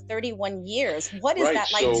streets after 31 years, what is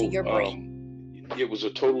that like to your brain? It was a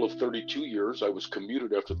total of 32 years. I was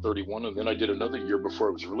commuted after 31, and then I did another year before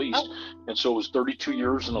I was released. And so it was 32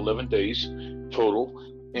 years and 11 days total.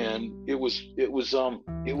 And it was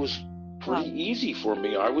pretty easy for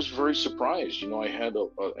me. I was very surprised. I had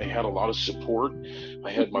a lot of support.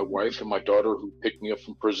 I had my wife and my daughter who picked me up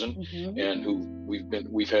from prison, and who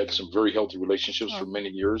we've had some very healthy relationships for many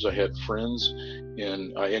years. I had friends,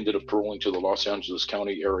 and I ended up paroling to the Los Angeles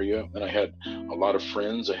County area, and I had a lot of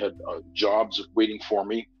friends. I had jobs waiting for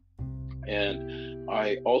me, and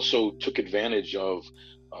I also took advantage of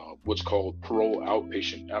what's called parole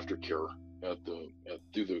outpatient aftercare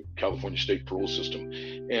through the California state parole system.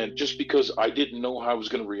 And just because I didn't know how I was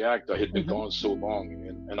going to react, I had been gone so long,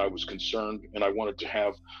 and I was concerned, and I wanted to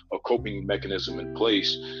have a coping mechanism in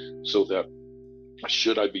place so that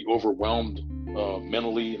should I be overwhelmed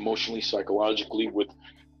mentally, emotionally, psychologically with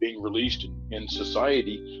being released in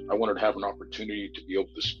society, I wanted to have an opportunity to be able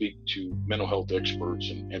to speak to mental health experts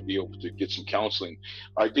and be able to get some counseling.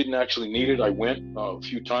 I didn't actually need it. I went a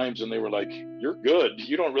few times, and they were like, "You're good.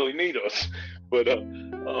 You don't really need us." But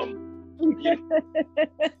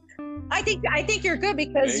I think you're good,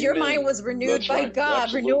 because your mind was renewed by God.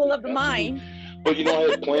 Absolutely. Renewal of the mind. But I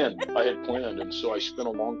had planned, and so I spent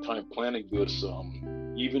a long time planning this.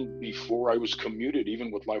 Even before I was commuted,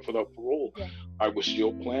 even with life without parole, I was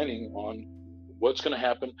still planning on what's going to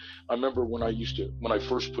happen. I remember when I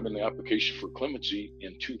first put in the application for clemency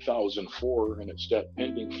in 2004, and it sat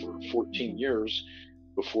pending for 14 years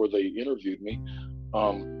before they interviewed me.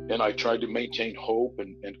 And I tried to maintain hope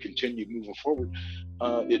and continue moving forward.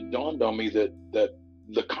 It dawned on me that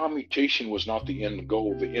the commutation was not the end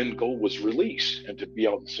goal. The end goal was release and to be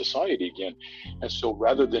out in society again. And so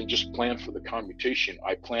rather than just plan for the commutation,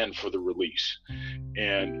 I planned for the release.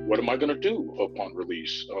 And what am I going to do upon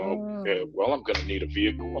release? Well, I'm going to need a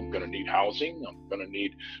vehicle. I'm going to need housing. I'm going to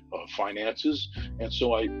need finances. And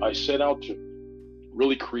so I set out to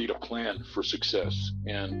really create a plan for success.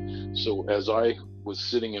 And so as I was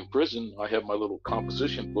sitting in prison, I have my little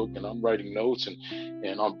composition book, and I'm writing notes and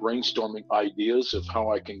I'm brainstorming ideas of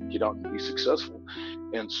how I can get out and be successful.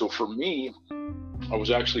 And so for me, I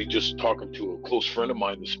was actually just talking to a close friend of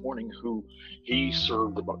mine this morning who he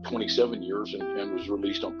served about 27 years and was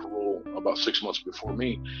released on parole about 6 months before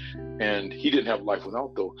me. And he didn't have life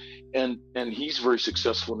without, though. And he's very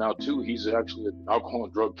successful now too. He's actually an alcohol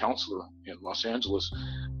and drug counselor in Los Angeles.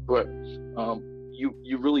 But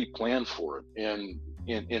you really plan for it, and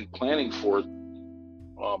in planning for it,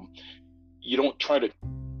 you don't try to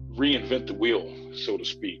reinvent the wheel, so to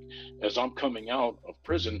speak. As I'm coming out of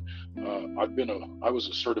prison, I was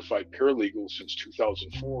a certified paralegal since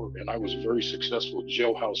 2004, and I was a very successful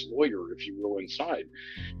jailhouse lawyer, if you will, inside.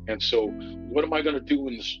 And so, what am I going to do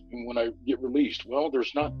when I get released? Well,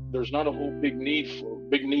 there's not a whole big need for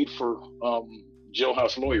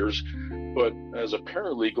jailhouse lawyers, but as a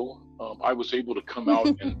paralegal, I was able to come out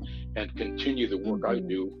and continue the work I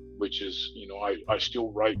do, which is, I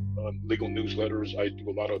still write legal newsletters. I do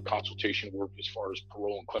a lot of consultation work as far as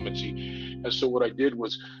parole and clemency. And so what I did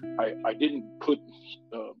was I didn't put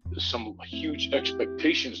some huge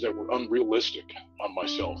expectations that were unrealistic on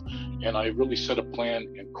myself. And I really set a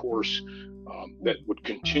plan and course that would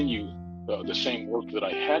continue the same work that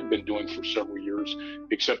I had been doing for several years,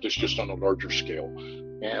 except it's just on a larger scale.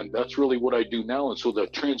 And that's really what I do now. And so the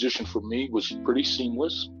transition for me was pretty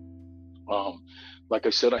seamless. Like I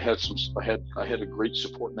said, I had a great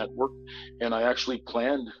support network, and I actually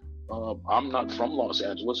planned. I'm not from Los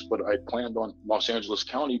Angeles, but I planned on Los Angeles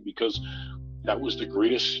County because that was the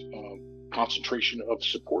greatest concentration of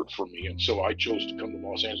support for me, and so I chose to come to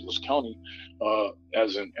Los Angeles County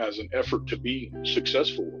as an effort to be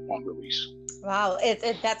successful upon release. Wow,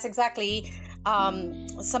 that's exactly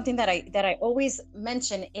something that I always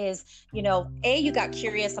mention is, you got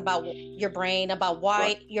curious about your brain, about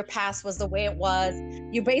why your past was the way it was.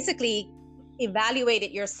 You basically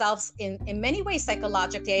evaluated yourselves in many ways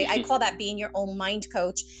psychologically. I call that being your own mind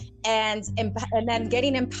coach, and then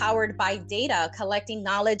getting empowered by data, collecting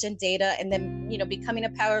knowledge and data, and then becoming a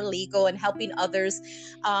paralegal and helping others.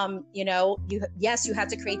 You had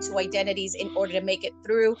to create two identities in order to make it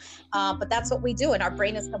through, but that's what we do, and our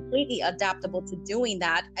brain is completely adaptable to doing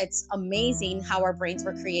that. It's amazing how our brains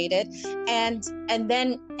were created, and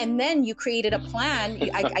then you created a plan.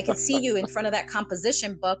 I could see you in front of that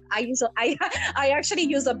composition book. I actually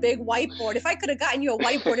use a big whiteboard. If I could have gotten you a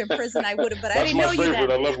whiteboard in prison, I would have, but I didn't know you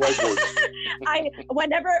then. I love whiteboards.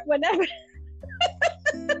 Whenever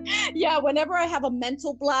whenever I have a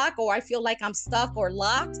mental block or I feel like I'm stuck or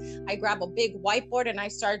locked, I grab a big whiteboard and I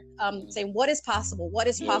start saying, what is possible? What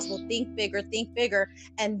is possible? Think bigger.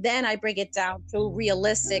 And then I bring it down to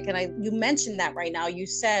realistic. And you mentioned that right now. You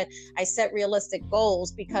said, I set realistic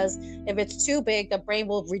goals because if it's too big, the brain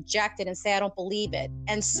will reject it and say, I don't believe it.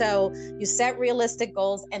 And so you set realistic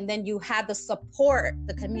goals, and then you had the support,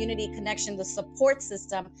 the community connection, the support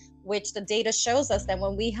system, which the data shows us that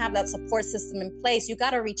when we have that support system in place, you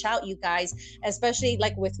got to reach out, you guys, especially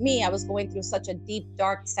like with me, I was going through such a deep,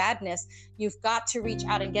 dark sadness. You've got to reach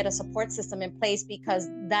out and get a support system in place because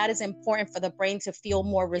that is important for the brain to feel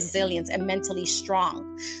more resilient and mentally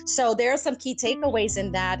strong. So there are some key takeaways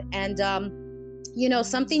in that. And,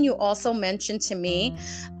 something you also mentioned to me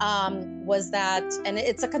was that, and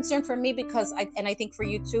it's a concern for me because I think for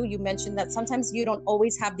you too, you mentioned that sometimes you don't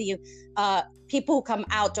always have the people who come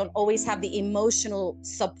out don't always have the emotional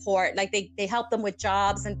support. Like they help them with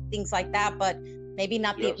jobs and things like that, but maybe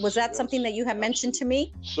not. Was that something that you had mentioned to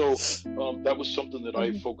me? So that was something that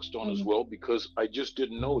I focused on as well, because I just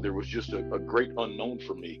didn't know. There was just a great unknown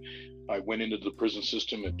for me. I went into the prison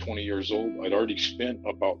system at 20 years old. I'd already spent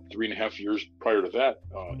about 3.5 years prior to that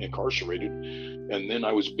incarcerated. And then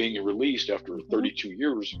I was being released after 32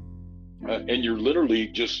 years. And you're literally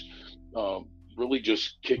just really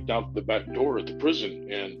just kicked out the back door at the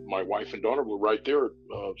prison. And my wife and daughter were right there at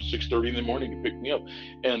 6:30 in the morning to pick me up.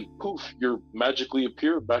 And poof, you're magically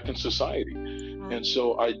appear back in society. And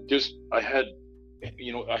so I had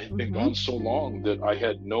been gone so long that I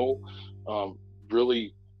had no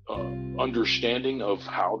really understanding of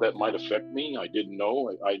how that might affect me. I didn't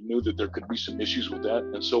know. I knew that there could be some issues with that.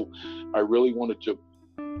 And so I really wanted to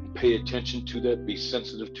pay attention to that, be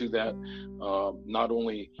sensitive to that, not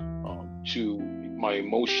only to my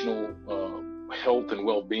emotional health and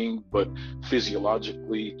well-being, but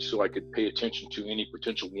physiologically, so I could pay attention to any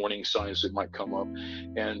potential warning signs that might come up,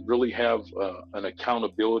 and really have an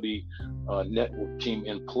accountability network team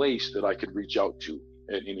in place that I could reach out to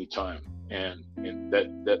at any time. And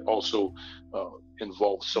that also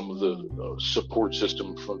involved some of the support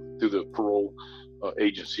system through the parole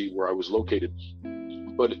agency where I was located.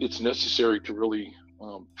 But it's necessary to really,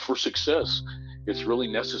 for success, it's really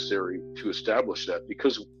necessary to establish that,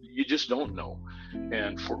 because you just don't know.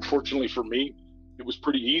 And fortunately for me, it was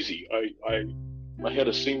pretty easy. I had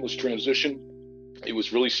a seamless transition. It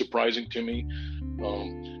was really surprising to me.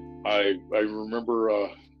 I remember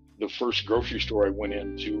the first grocery store I went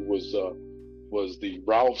into was the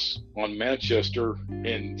Ralph's on Manchester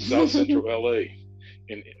in South Central LA,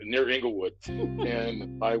 near Inglewood.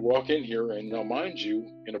 And I walk in here, and now mind you,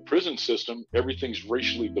 in a prison system, everything's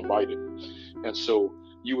racially divided. And so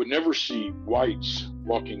you would never see whites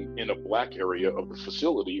walking in a black area of the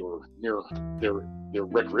facility or near their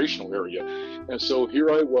recreational area. And so here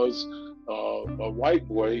I was, a white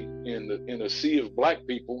boy in a sea of black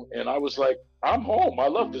people, and I was like, I'm home. I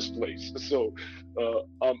love this place. So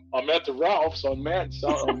I'm at the Ralph's on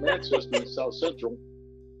Manchester in South Central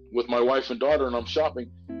with my wife and daughter, and I'm shopping,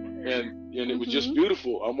 and it was just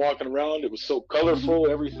beautiful. I'm walking around. It was so colorful.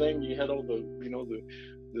 Everything, you had all the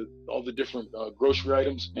all the different grocery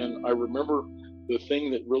items, and I remember the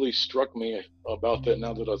thing that really struck me about that,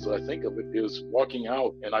 now that as I think of it, is walking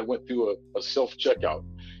out, and I went through a self-checkout,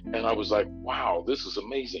 and I was like, wow, this is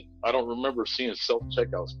amazing. I don't remember seeing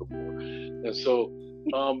self-checkouts before. And so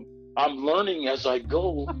I'm learning as I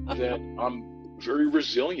go that I'm very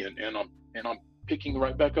resilient, and I'm picking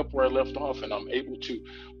right back up where I left off, and I'm able to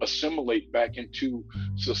assimilate back into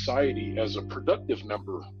society as a productive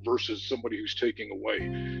member versus somebody who's taking away.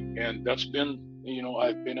 And that's been,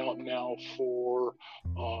 I've been out now for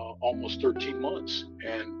almost 13 months,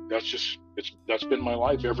 and that's been my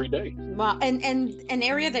life every day. Well, and an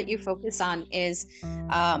area that you focus on is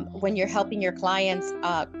when you're helping your clients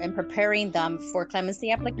and preparing them for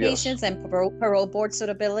clemency applications, yes, and parole board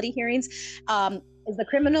suitability hearings. Is the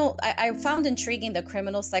criminal, I found intriguing the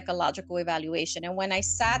criminal psychological evaluation. And when I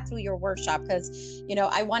sat through your workshop, because,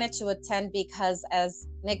 I wanted to attend because, as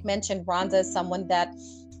Nick mentioned, Rhonda is someone that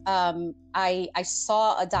I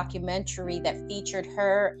saw a documentary that featured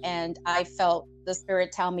her, and I felt the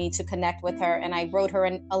Spirit tell me to connect with her. And I wrote her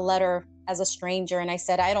a letter as a stranger, and I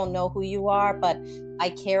said, I don't know who you are, but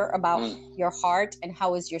I care about your heart and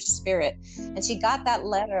how is your spirit. And she got that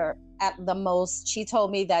letter at the most. She told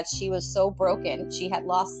me that she was so broken. She had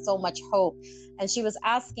lost so much hope. And she was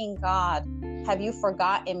asking God, have you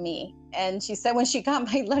forgotten me? And she said when she got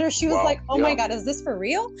my letter, she was like, oh my God, is this for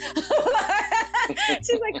real?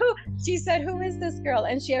 She's like, who? She said, who is this girl?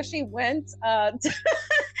 And she actually went to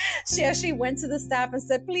the staff and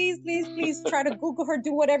said, please try to Google her,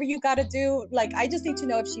 do whatever you got to do. Like, I just need to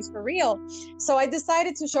know if she's for real. So I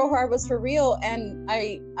decided to show her I was for real. And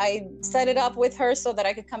I set it up with her so that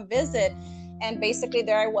I could come visit. And basically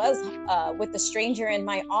there I was with the stranger in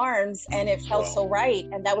my arms, and it felt so right.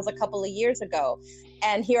 And that was a couple of years ago.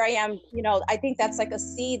 And here I am, I think that's like a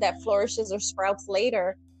seed that flourishes or sprouts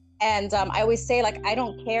later. And I always say, like, I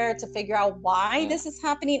don't care to figure out why this is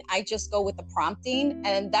happening. I just go with the prompting.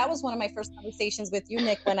 And that was one of my first conversations with you,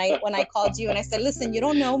 Nick, when I called you and I said, listen, you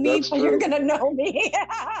don't know me, but you're going to know me.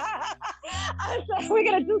 So we're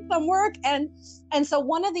going to do some work. And so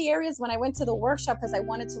one of the areas when I went to the workshop, because I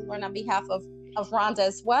wanted to learn on behalf of Rhonda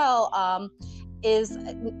as well, is,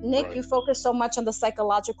 Nick, you focus so much on the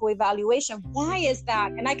psychological evaluation. Why is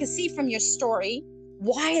that? And I can see from your story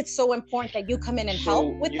why it's so important that you come in and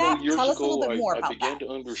help with that. Tell us a little bit more about that. I began to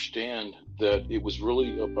understand that it was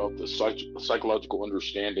really about the psychological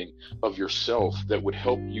understanding of yourself that would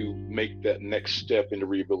help you make that next step into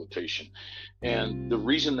rehabilitation. And the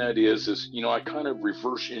reason that is I kind of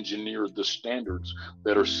reverse engineered the standards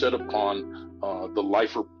that are set upon the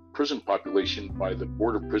lifer prison population by the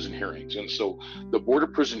Board of Prison Hearings. And so the Board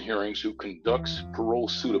of Prison Hearings, who conducts parole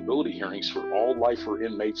suitability hearings for all lifer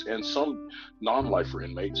inmates and some non-lifer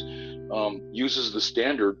inmates, uses the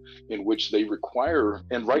standard in which they require,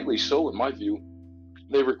 and rightly so in my view,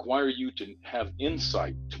 they require you to have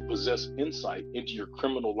insight, to possess insight into your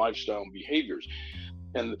criminal lifestyle and behaviors.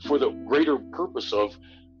 And for the greater purpose of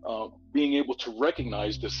being able to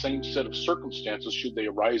recognize the same set of circumstances should they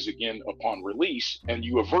arise again upon release, and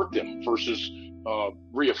you avert them versus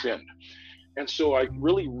reoffend. And so I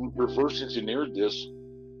really reverse engineered this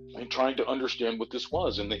and trying to understand what this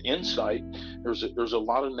was. And the insight, there's a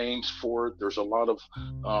lot of names for it. There's a lot of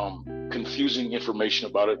confusing information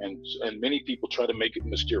about it, and many people try to make it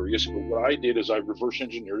mysterious. But what I did is I reverse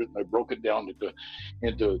engineered it, and I broke it down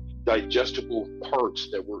into digestible parts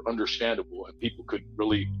that were understandable and people could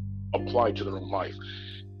really apply to their own life.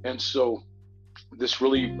 And so this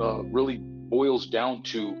really boils down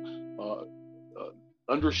to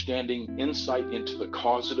understanding insight into the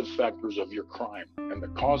causative factors of your crime. And the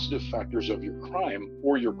causative factors of your crime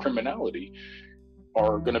or your criminality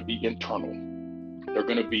are going to be internal. They're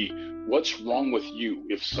going to be what's wrong with you.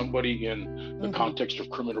 If somebody in the context of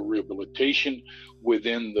criminal rehabilitation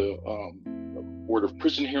within the Board of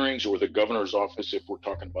Prison Hearings or the governor's office, if we're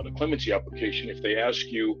talking about a clemency application, if they ask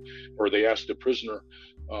you or they ask the prisoner,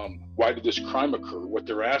 why did this crime occur? What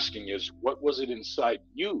they're asking is, what was it inside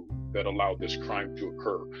you that allowed this crime to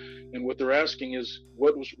occur? And what they're asking is,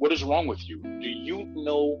 what is wrong with you? Do you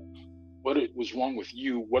know what it was wrong with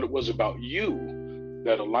you, what it was about you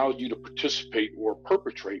that allowed you to participate or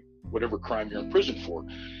perpetrate whatever crime you're in prison for?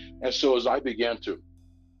 And so as I began to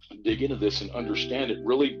dig into this and understand, it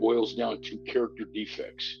really boils down to character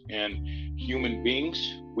defects. And human beings,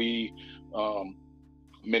 we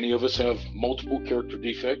many of us have multiple character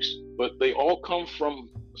defects, but they all come from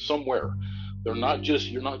somewhere. You're not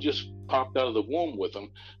just popped out of the womb with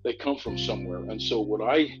them. They come from somewhere. And so what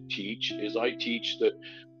I teach that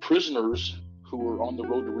prisoners who are on the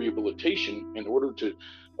road to rehabilitation, in order to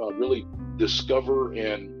really discover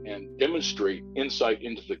and demonstrate insight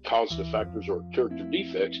into the causative factors or character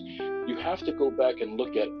defects, you have to go back and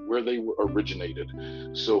look at where they were originated.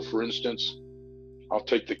 So for instance, I'll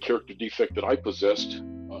take the character defect that I possessed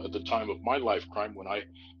at the time of my life crime when I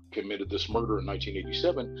committed this murder in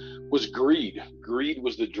 1987, was greed. Greed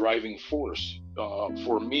was the driving force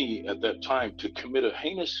for me at that time to commit a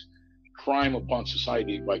heinous crime upon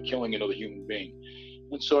society by killing another human being.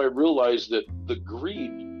 And so I realized that the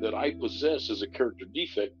greed that I possess as a character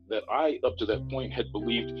defect, that I up to that point had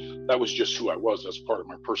believed that was just who I was, that's part of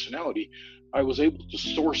my personality, I was able to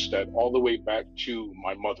source that all the way back to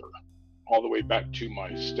my mother, all the way back to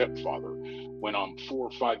my stepfather. When I'm 4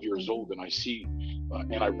 or 5 years old and I see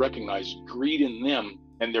and I recognize greed in them,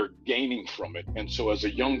 and they're gaining from it. And so as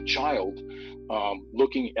a young child,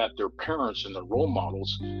 looking at their parents and their role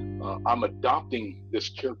models, I'm adopting this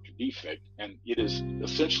character defect, and it is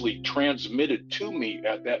essentially transmitted to me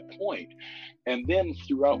at that point. And then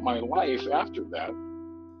throughout my life after that,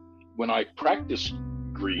 when I practice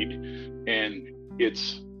greed and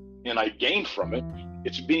I gain from it,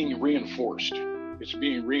 it's being reinforced. It's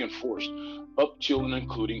being reinforced up till and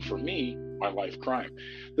including, for me, my life crime.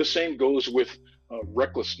 The same goes with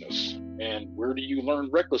recklessness. And where do you learn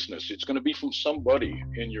recklessness? It's going to be from somebody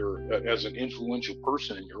in your, as an influential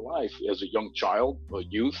person in your life, as a young child, a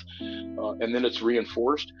youth, and then it's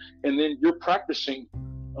reinforced. And then you're practicing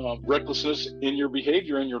recklessness in your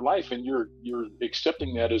behavior in your life, and you're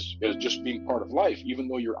accepting that as just being part of life, even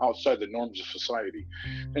though you're outside the norms of society.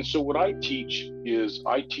 And so what I teach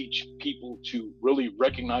people to really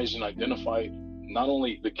recognize and identify not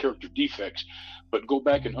only the character defects, but go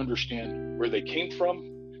back and understand where they came from,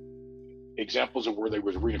 examples of where they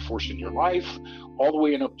were reinforced in your life, all the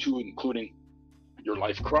way up to including your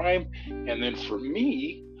life crime. And then for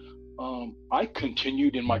me, I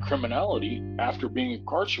continued in my criminality after being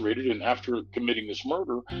incarcerated and after committing this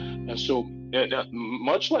murder. And so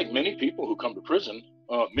much like many people who come to prison,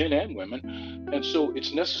 men and women, and so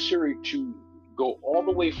it's necessary to go all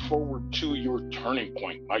the way forward to your turning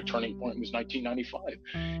point. My turning point was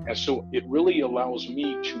 1995. And so it really allows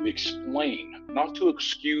me to explain, not to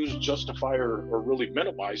excuse, justify, or really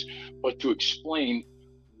minimize, but to explain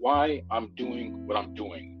why I'm doing what I'm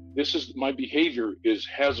doing. This is my behavior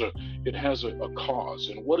has a cause.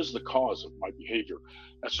 And what is the cause of my behavior?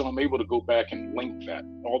 And so I'm able to go back and link that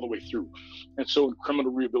all the way through. And so in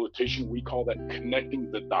criminal rehabilitation, we call that connecting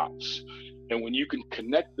the dots. And when you can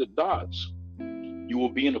connect the dots, you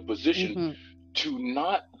will be in a position to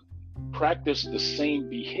not practice the same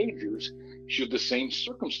behaviors should the same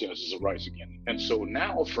circumstances arise again. And so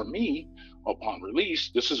now for me, upon release,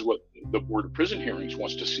 this is what the Board of Prison Hearings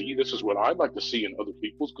wants to see. This is what I'd like to see in other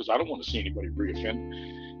people's, because I don't want to see anybody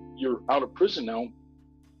reoffend. You're out of prison now,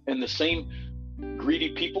 and the same greedy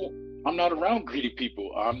people, I'm not around greedy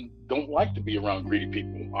people. I don't like to be around greedy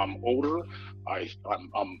people. I'm older.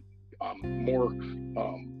 I'm more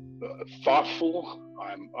thoughtful.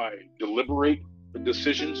 I deliberate the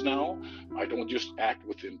decisions now. I don't just act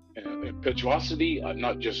with impetuosity. I'm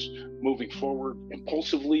not just moving forward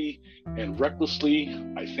impulsively and recklessly.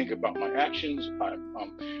 I think about my actions.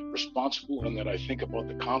 I'm responsible in that I think about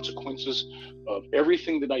the consequences of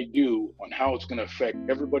everything that I do on how it's going to affect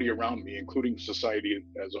everybody around me, including society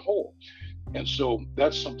as a whole. And so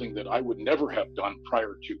that's something that I would never have done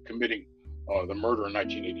prior to committing the murder in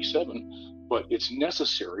 1987. But it's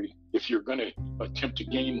necessary if you're going to attempt to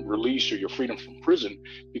gain release or your freedom from prison,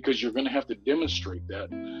 because you're going to have to demonstrate that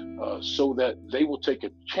so that they will take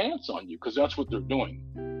a chance on you, because that's what they're doing.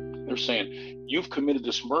 They're saying, you've committed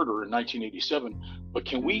this murder in 1987, but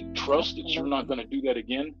can we trust that you're not going to do that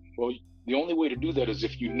again? Well, the only way to do that is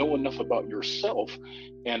if you know enough about yourself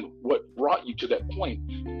and what brought you to that point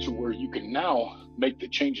to where you can now make the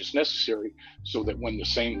changes necessary so that when the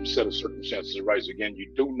same set of circumstances arise again,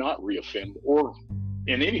 you do not reoffend or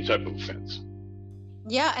in any type of offense.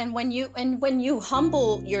 Yeah, and when you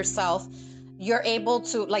humble yourself, you're able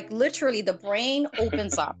to, like, literally the brain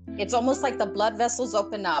opens up. It's almost like the blood vessels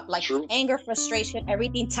open up, like True. Anger, frustration,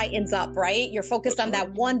 everything tightens up, right? You're focused That's on right.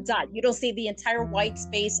 that one dot. You don't see the entire white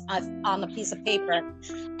space on a piece of paper.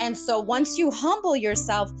 And so once you humble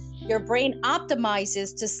yourself, your brain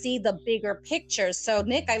optimizes to see the bigger picture. So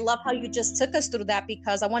Nick, I love how you just took us through that,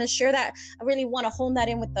 because I want to share that. I really want to hone that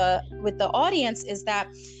in with the audience, is that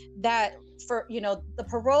for, you know, the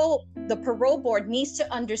parole board needs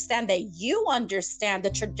to understand that you understand the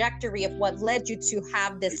trajectory of what led you to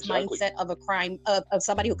have this mindset of a crime, of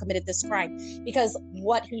somebody who committed this crime. Because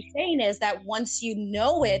what he's saying is that once you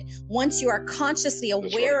know it, once you are consciously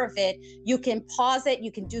aware of it, you can pause it,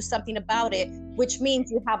 you can do something about it, which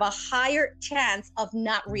means you have a higher chance of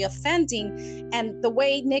not reoffending. And the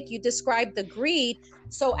way, Nick, you described the greed,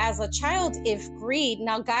 so as a child, if greed,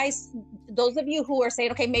 now guys, those of you who are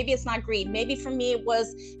saying, okay, maybe it's not greed, maybe for me it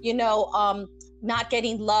was, you know, not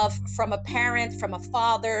getting love from a parent, from a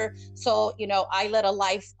father. So, you know, I led a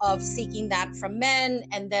life of seeking that from men,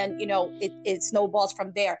 and then, you know, it snowballs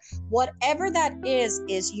from there. Whatever that is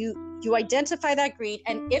you identify that greed.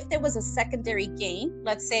 And if there was a secondary gain,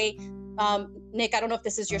 let's say, Nick, I don't know if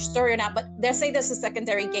this is your story or not, but let's say there's a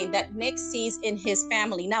secondary gain that Nick sees in his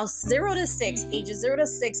family. Now, 0 to 6, ages 0 to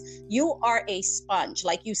 6, you are a sponge.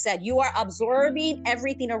 Like you said, you are absorbing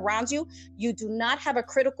everything around you. You do not have a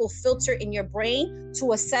critical filter in your brain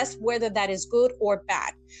to assess whether that is good or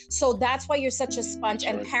bad. So that's why you're such a sponge.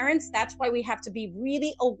 And parents, that's why we have to be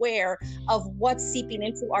really aware of what's seeping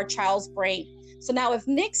into our child's brain. So now if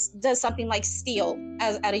Nick does something like steal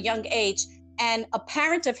at a young age, and a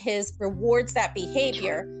parent of his rewards that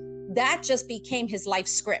behavior, that just became his life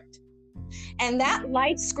script. And that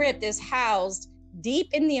life script is housed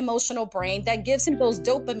deep in the emotional brain that gives him those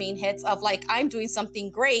dopamine hits of like, I'm doing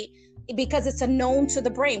something great, because it's a known to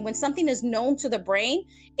the brain. When something is known to the brain,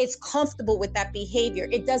 it's comfortable with that behavior.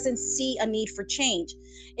 It doesn't see a need for change.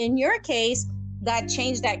 In your case, that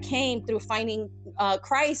change that came through finding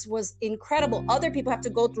Christ was incredible. Other people have to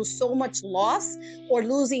go through so much loss or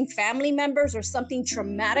losing family members or something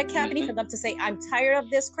traumatic happening for them to say, I'm tired of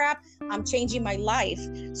this crap, I'm changing my life.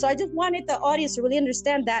 So I just wanted the audience to really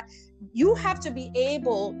understand that you have to be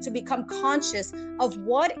able to become conscious of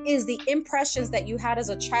what is the impressions that you had as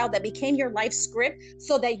a child that became your life script,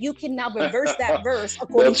 so that you can now reverse that verse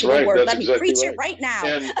according to the word. Let me preach it right now.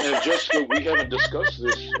 And Jessica, we haven't discussed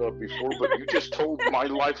this before, but you just told my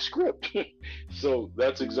life script. So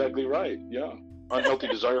that's exactly right. Yeah. Unhealthy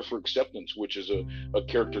desire for acceptance, which is a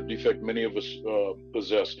character defect many of us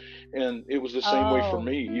possess. And it was the same way for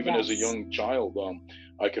me, even as a young child.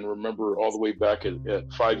 I can remember all the way back at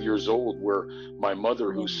 5 years old, where my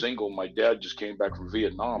mother, who's single, my dad just came back from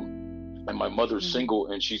Vietnam, and my mother's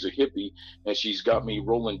single, and she's a hippie, and she's got me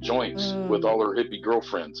rolling joints with all her hippie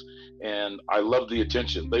girlfriends. And I loved the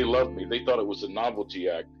attention. They loved me. They thought it was a novelty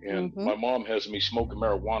act. And my mom has me smoking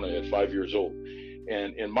marijuana at 5 years old.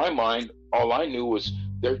 And in my mind, all I knew was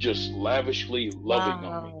they're just lavishly loving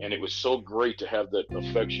on me. And it was so great to have that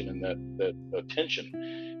affection and that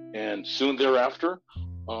attention. And soon thereafter,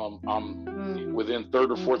 I'm within third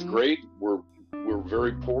or fourth grade. We're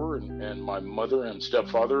very poor, and my mother and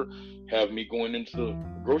stepfather have me going into the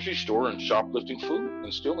grocery store and shoplifting food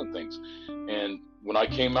and stealing things. And when I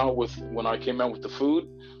came out with the food,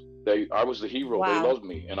 I was the hero. Wow. They loved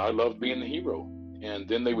me, and I loved being the hero. And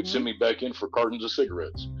then they would send me back in for cartons of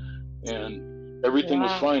cigarettes, and everything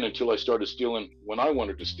was fine until I started stealing when I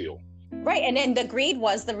wanted to steal. Right. And then the greed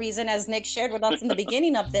was the reason, as Nick shared with us in the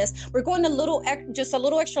beginning of this. We're going just a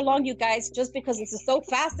little extra long, you guys, just because this is so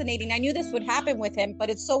fascinating. I knew this would happen with him, but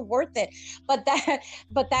it's so worth it. But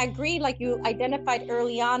that greed, like you identified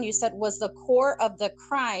early on, you said was the core of the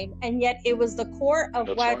crime. And yet it was the core of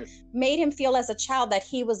made him feel as a child that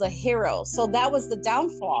he was a hero. So that was the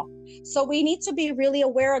downfall. So we need to be really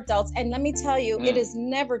aware, adults. And let me tell you, it is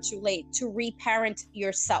never too late to reparent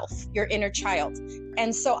yourself, your inner child.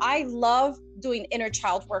 And so I love doing inner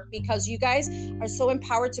child work, because you guys are so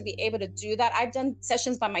empowered to be able to do that. I've done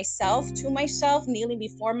sessions by myself, to myself, kneeling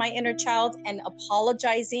before my inner child and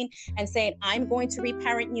apologizing and saying, I'm going to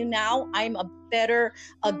reparent you now. I'm a better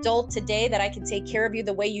adult today, that I can take care of you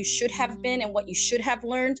the way you should have been and what you should have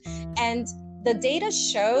learned. And the data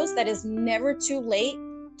shows that it's never too late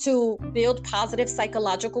to build positive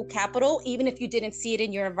psychological capital, even if you didn't see it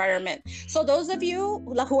in your environment. So those of you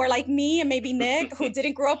who are like me and maybe Nick, who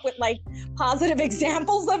didn't grow up with like positive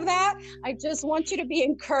examples of that, I just want you to be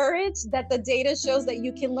encouraged that the data shows that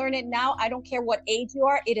you can learn it now. I don't care what age you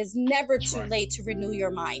are. It is never too late to renew your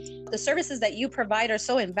mind. The services that you provide are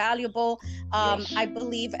so invaluable. I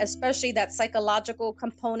believe, especially that psychological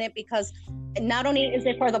component, because not only is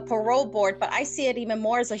it for the parole board, but I see it even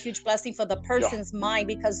more as a huge blessing for the person's mind,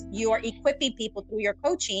 because you are equipping people through your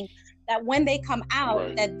coaching that when they come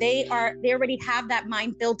out, that they already have that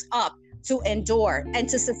mind built up to endure and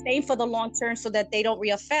to sustain for the long term so that they don't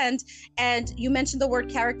reoffend. And you mentioned the word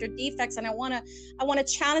character defects, and I want to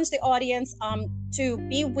challenge the audience to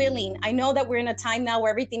be willing. I know that we're in a time now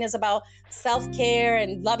where everything is about self-care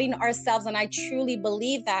and loving ourselves, and I truly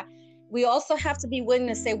believe that. We also have to be willing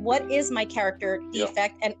to say, what is my character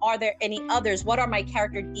defect? And are there any others? What are my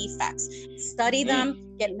character defects? Study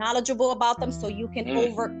them, get knowledgeable about them so you can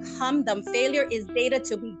overcome them. Failure is data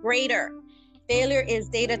to be greater. Failure is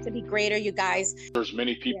data to be greater, you guys. There's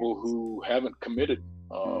many people who haven't committed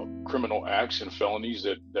criminal acts and felonies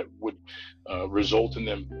that would result in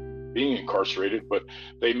them being incarcerated, but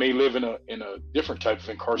they may live in a different type of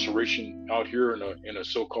incarceration out here in a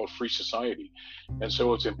so-called free society. And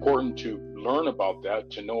so it's important to learn about that,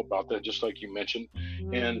 to know about that, just like you mentioned,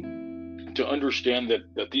 and to understand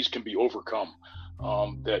that these can be overcome,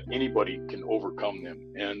 that anybody can overcome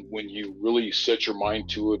them. And when you really set your mind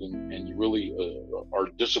to it and you really are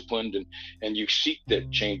disciplined and you seek that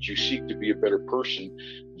change, you seek to be a better person,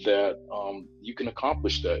 that you can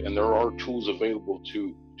accomplish that. And there are tools available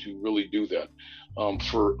to really do that.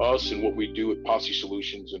 For us and what we do at Posse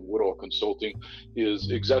Solutions and Woodall Consulting is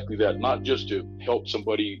exactly that, not just to help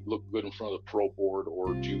somebody look good in front of the parole board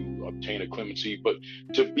or to obtain a clemency, but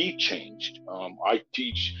to be changed. I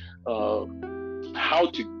teach how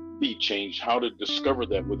to be changed, how to discover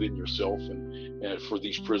that within yourself and for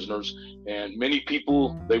these prisoners. And many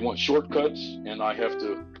people, they want shortcuts, and I have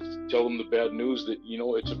to tell them the bad news that,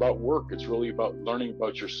 it's about work. It's really about learning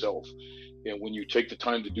about yourself. And when you take the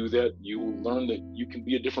time to do that, you will learn that you can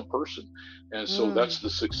be a different person. And so that's the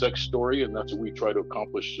success story, and that's what we try to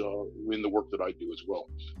accomplish in the work that I do as well.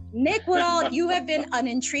 Nick Woodall, you have been an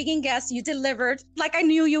intriguing guest. You delivered like I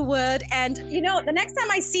knew you would. And, the next time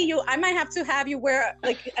I see you, I might have to have you wear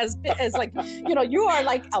as you are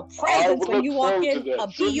like a presence when you walk in, a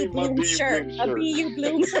BU Bloom shirt, a BU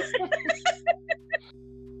Bloom.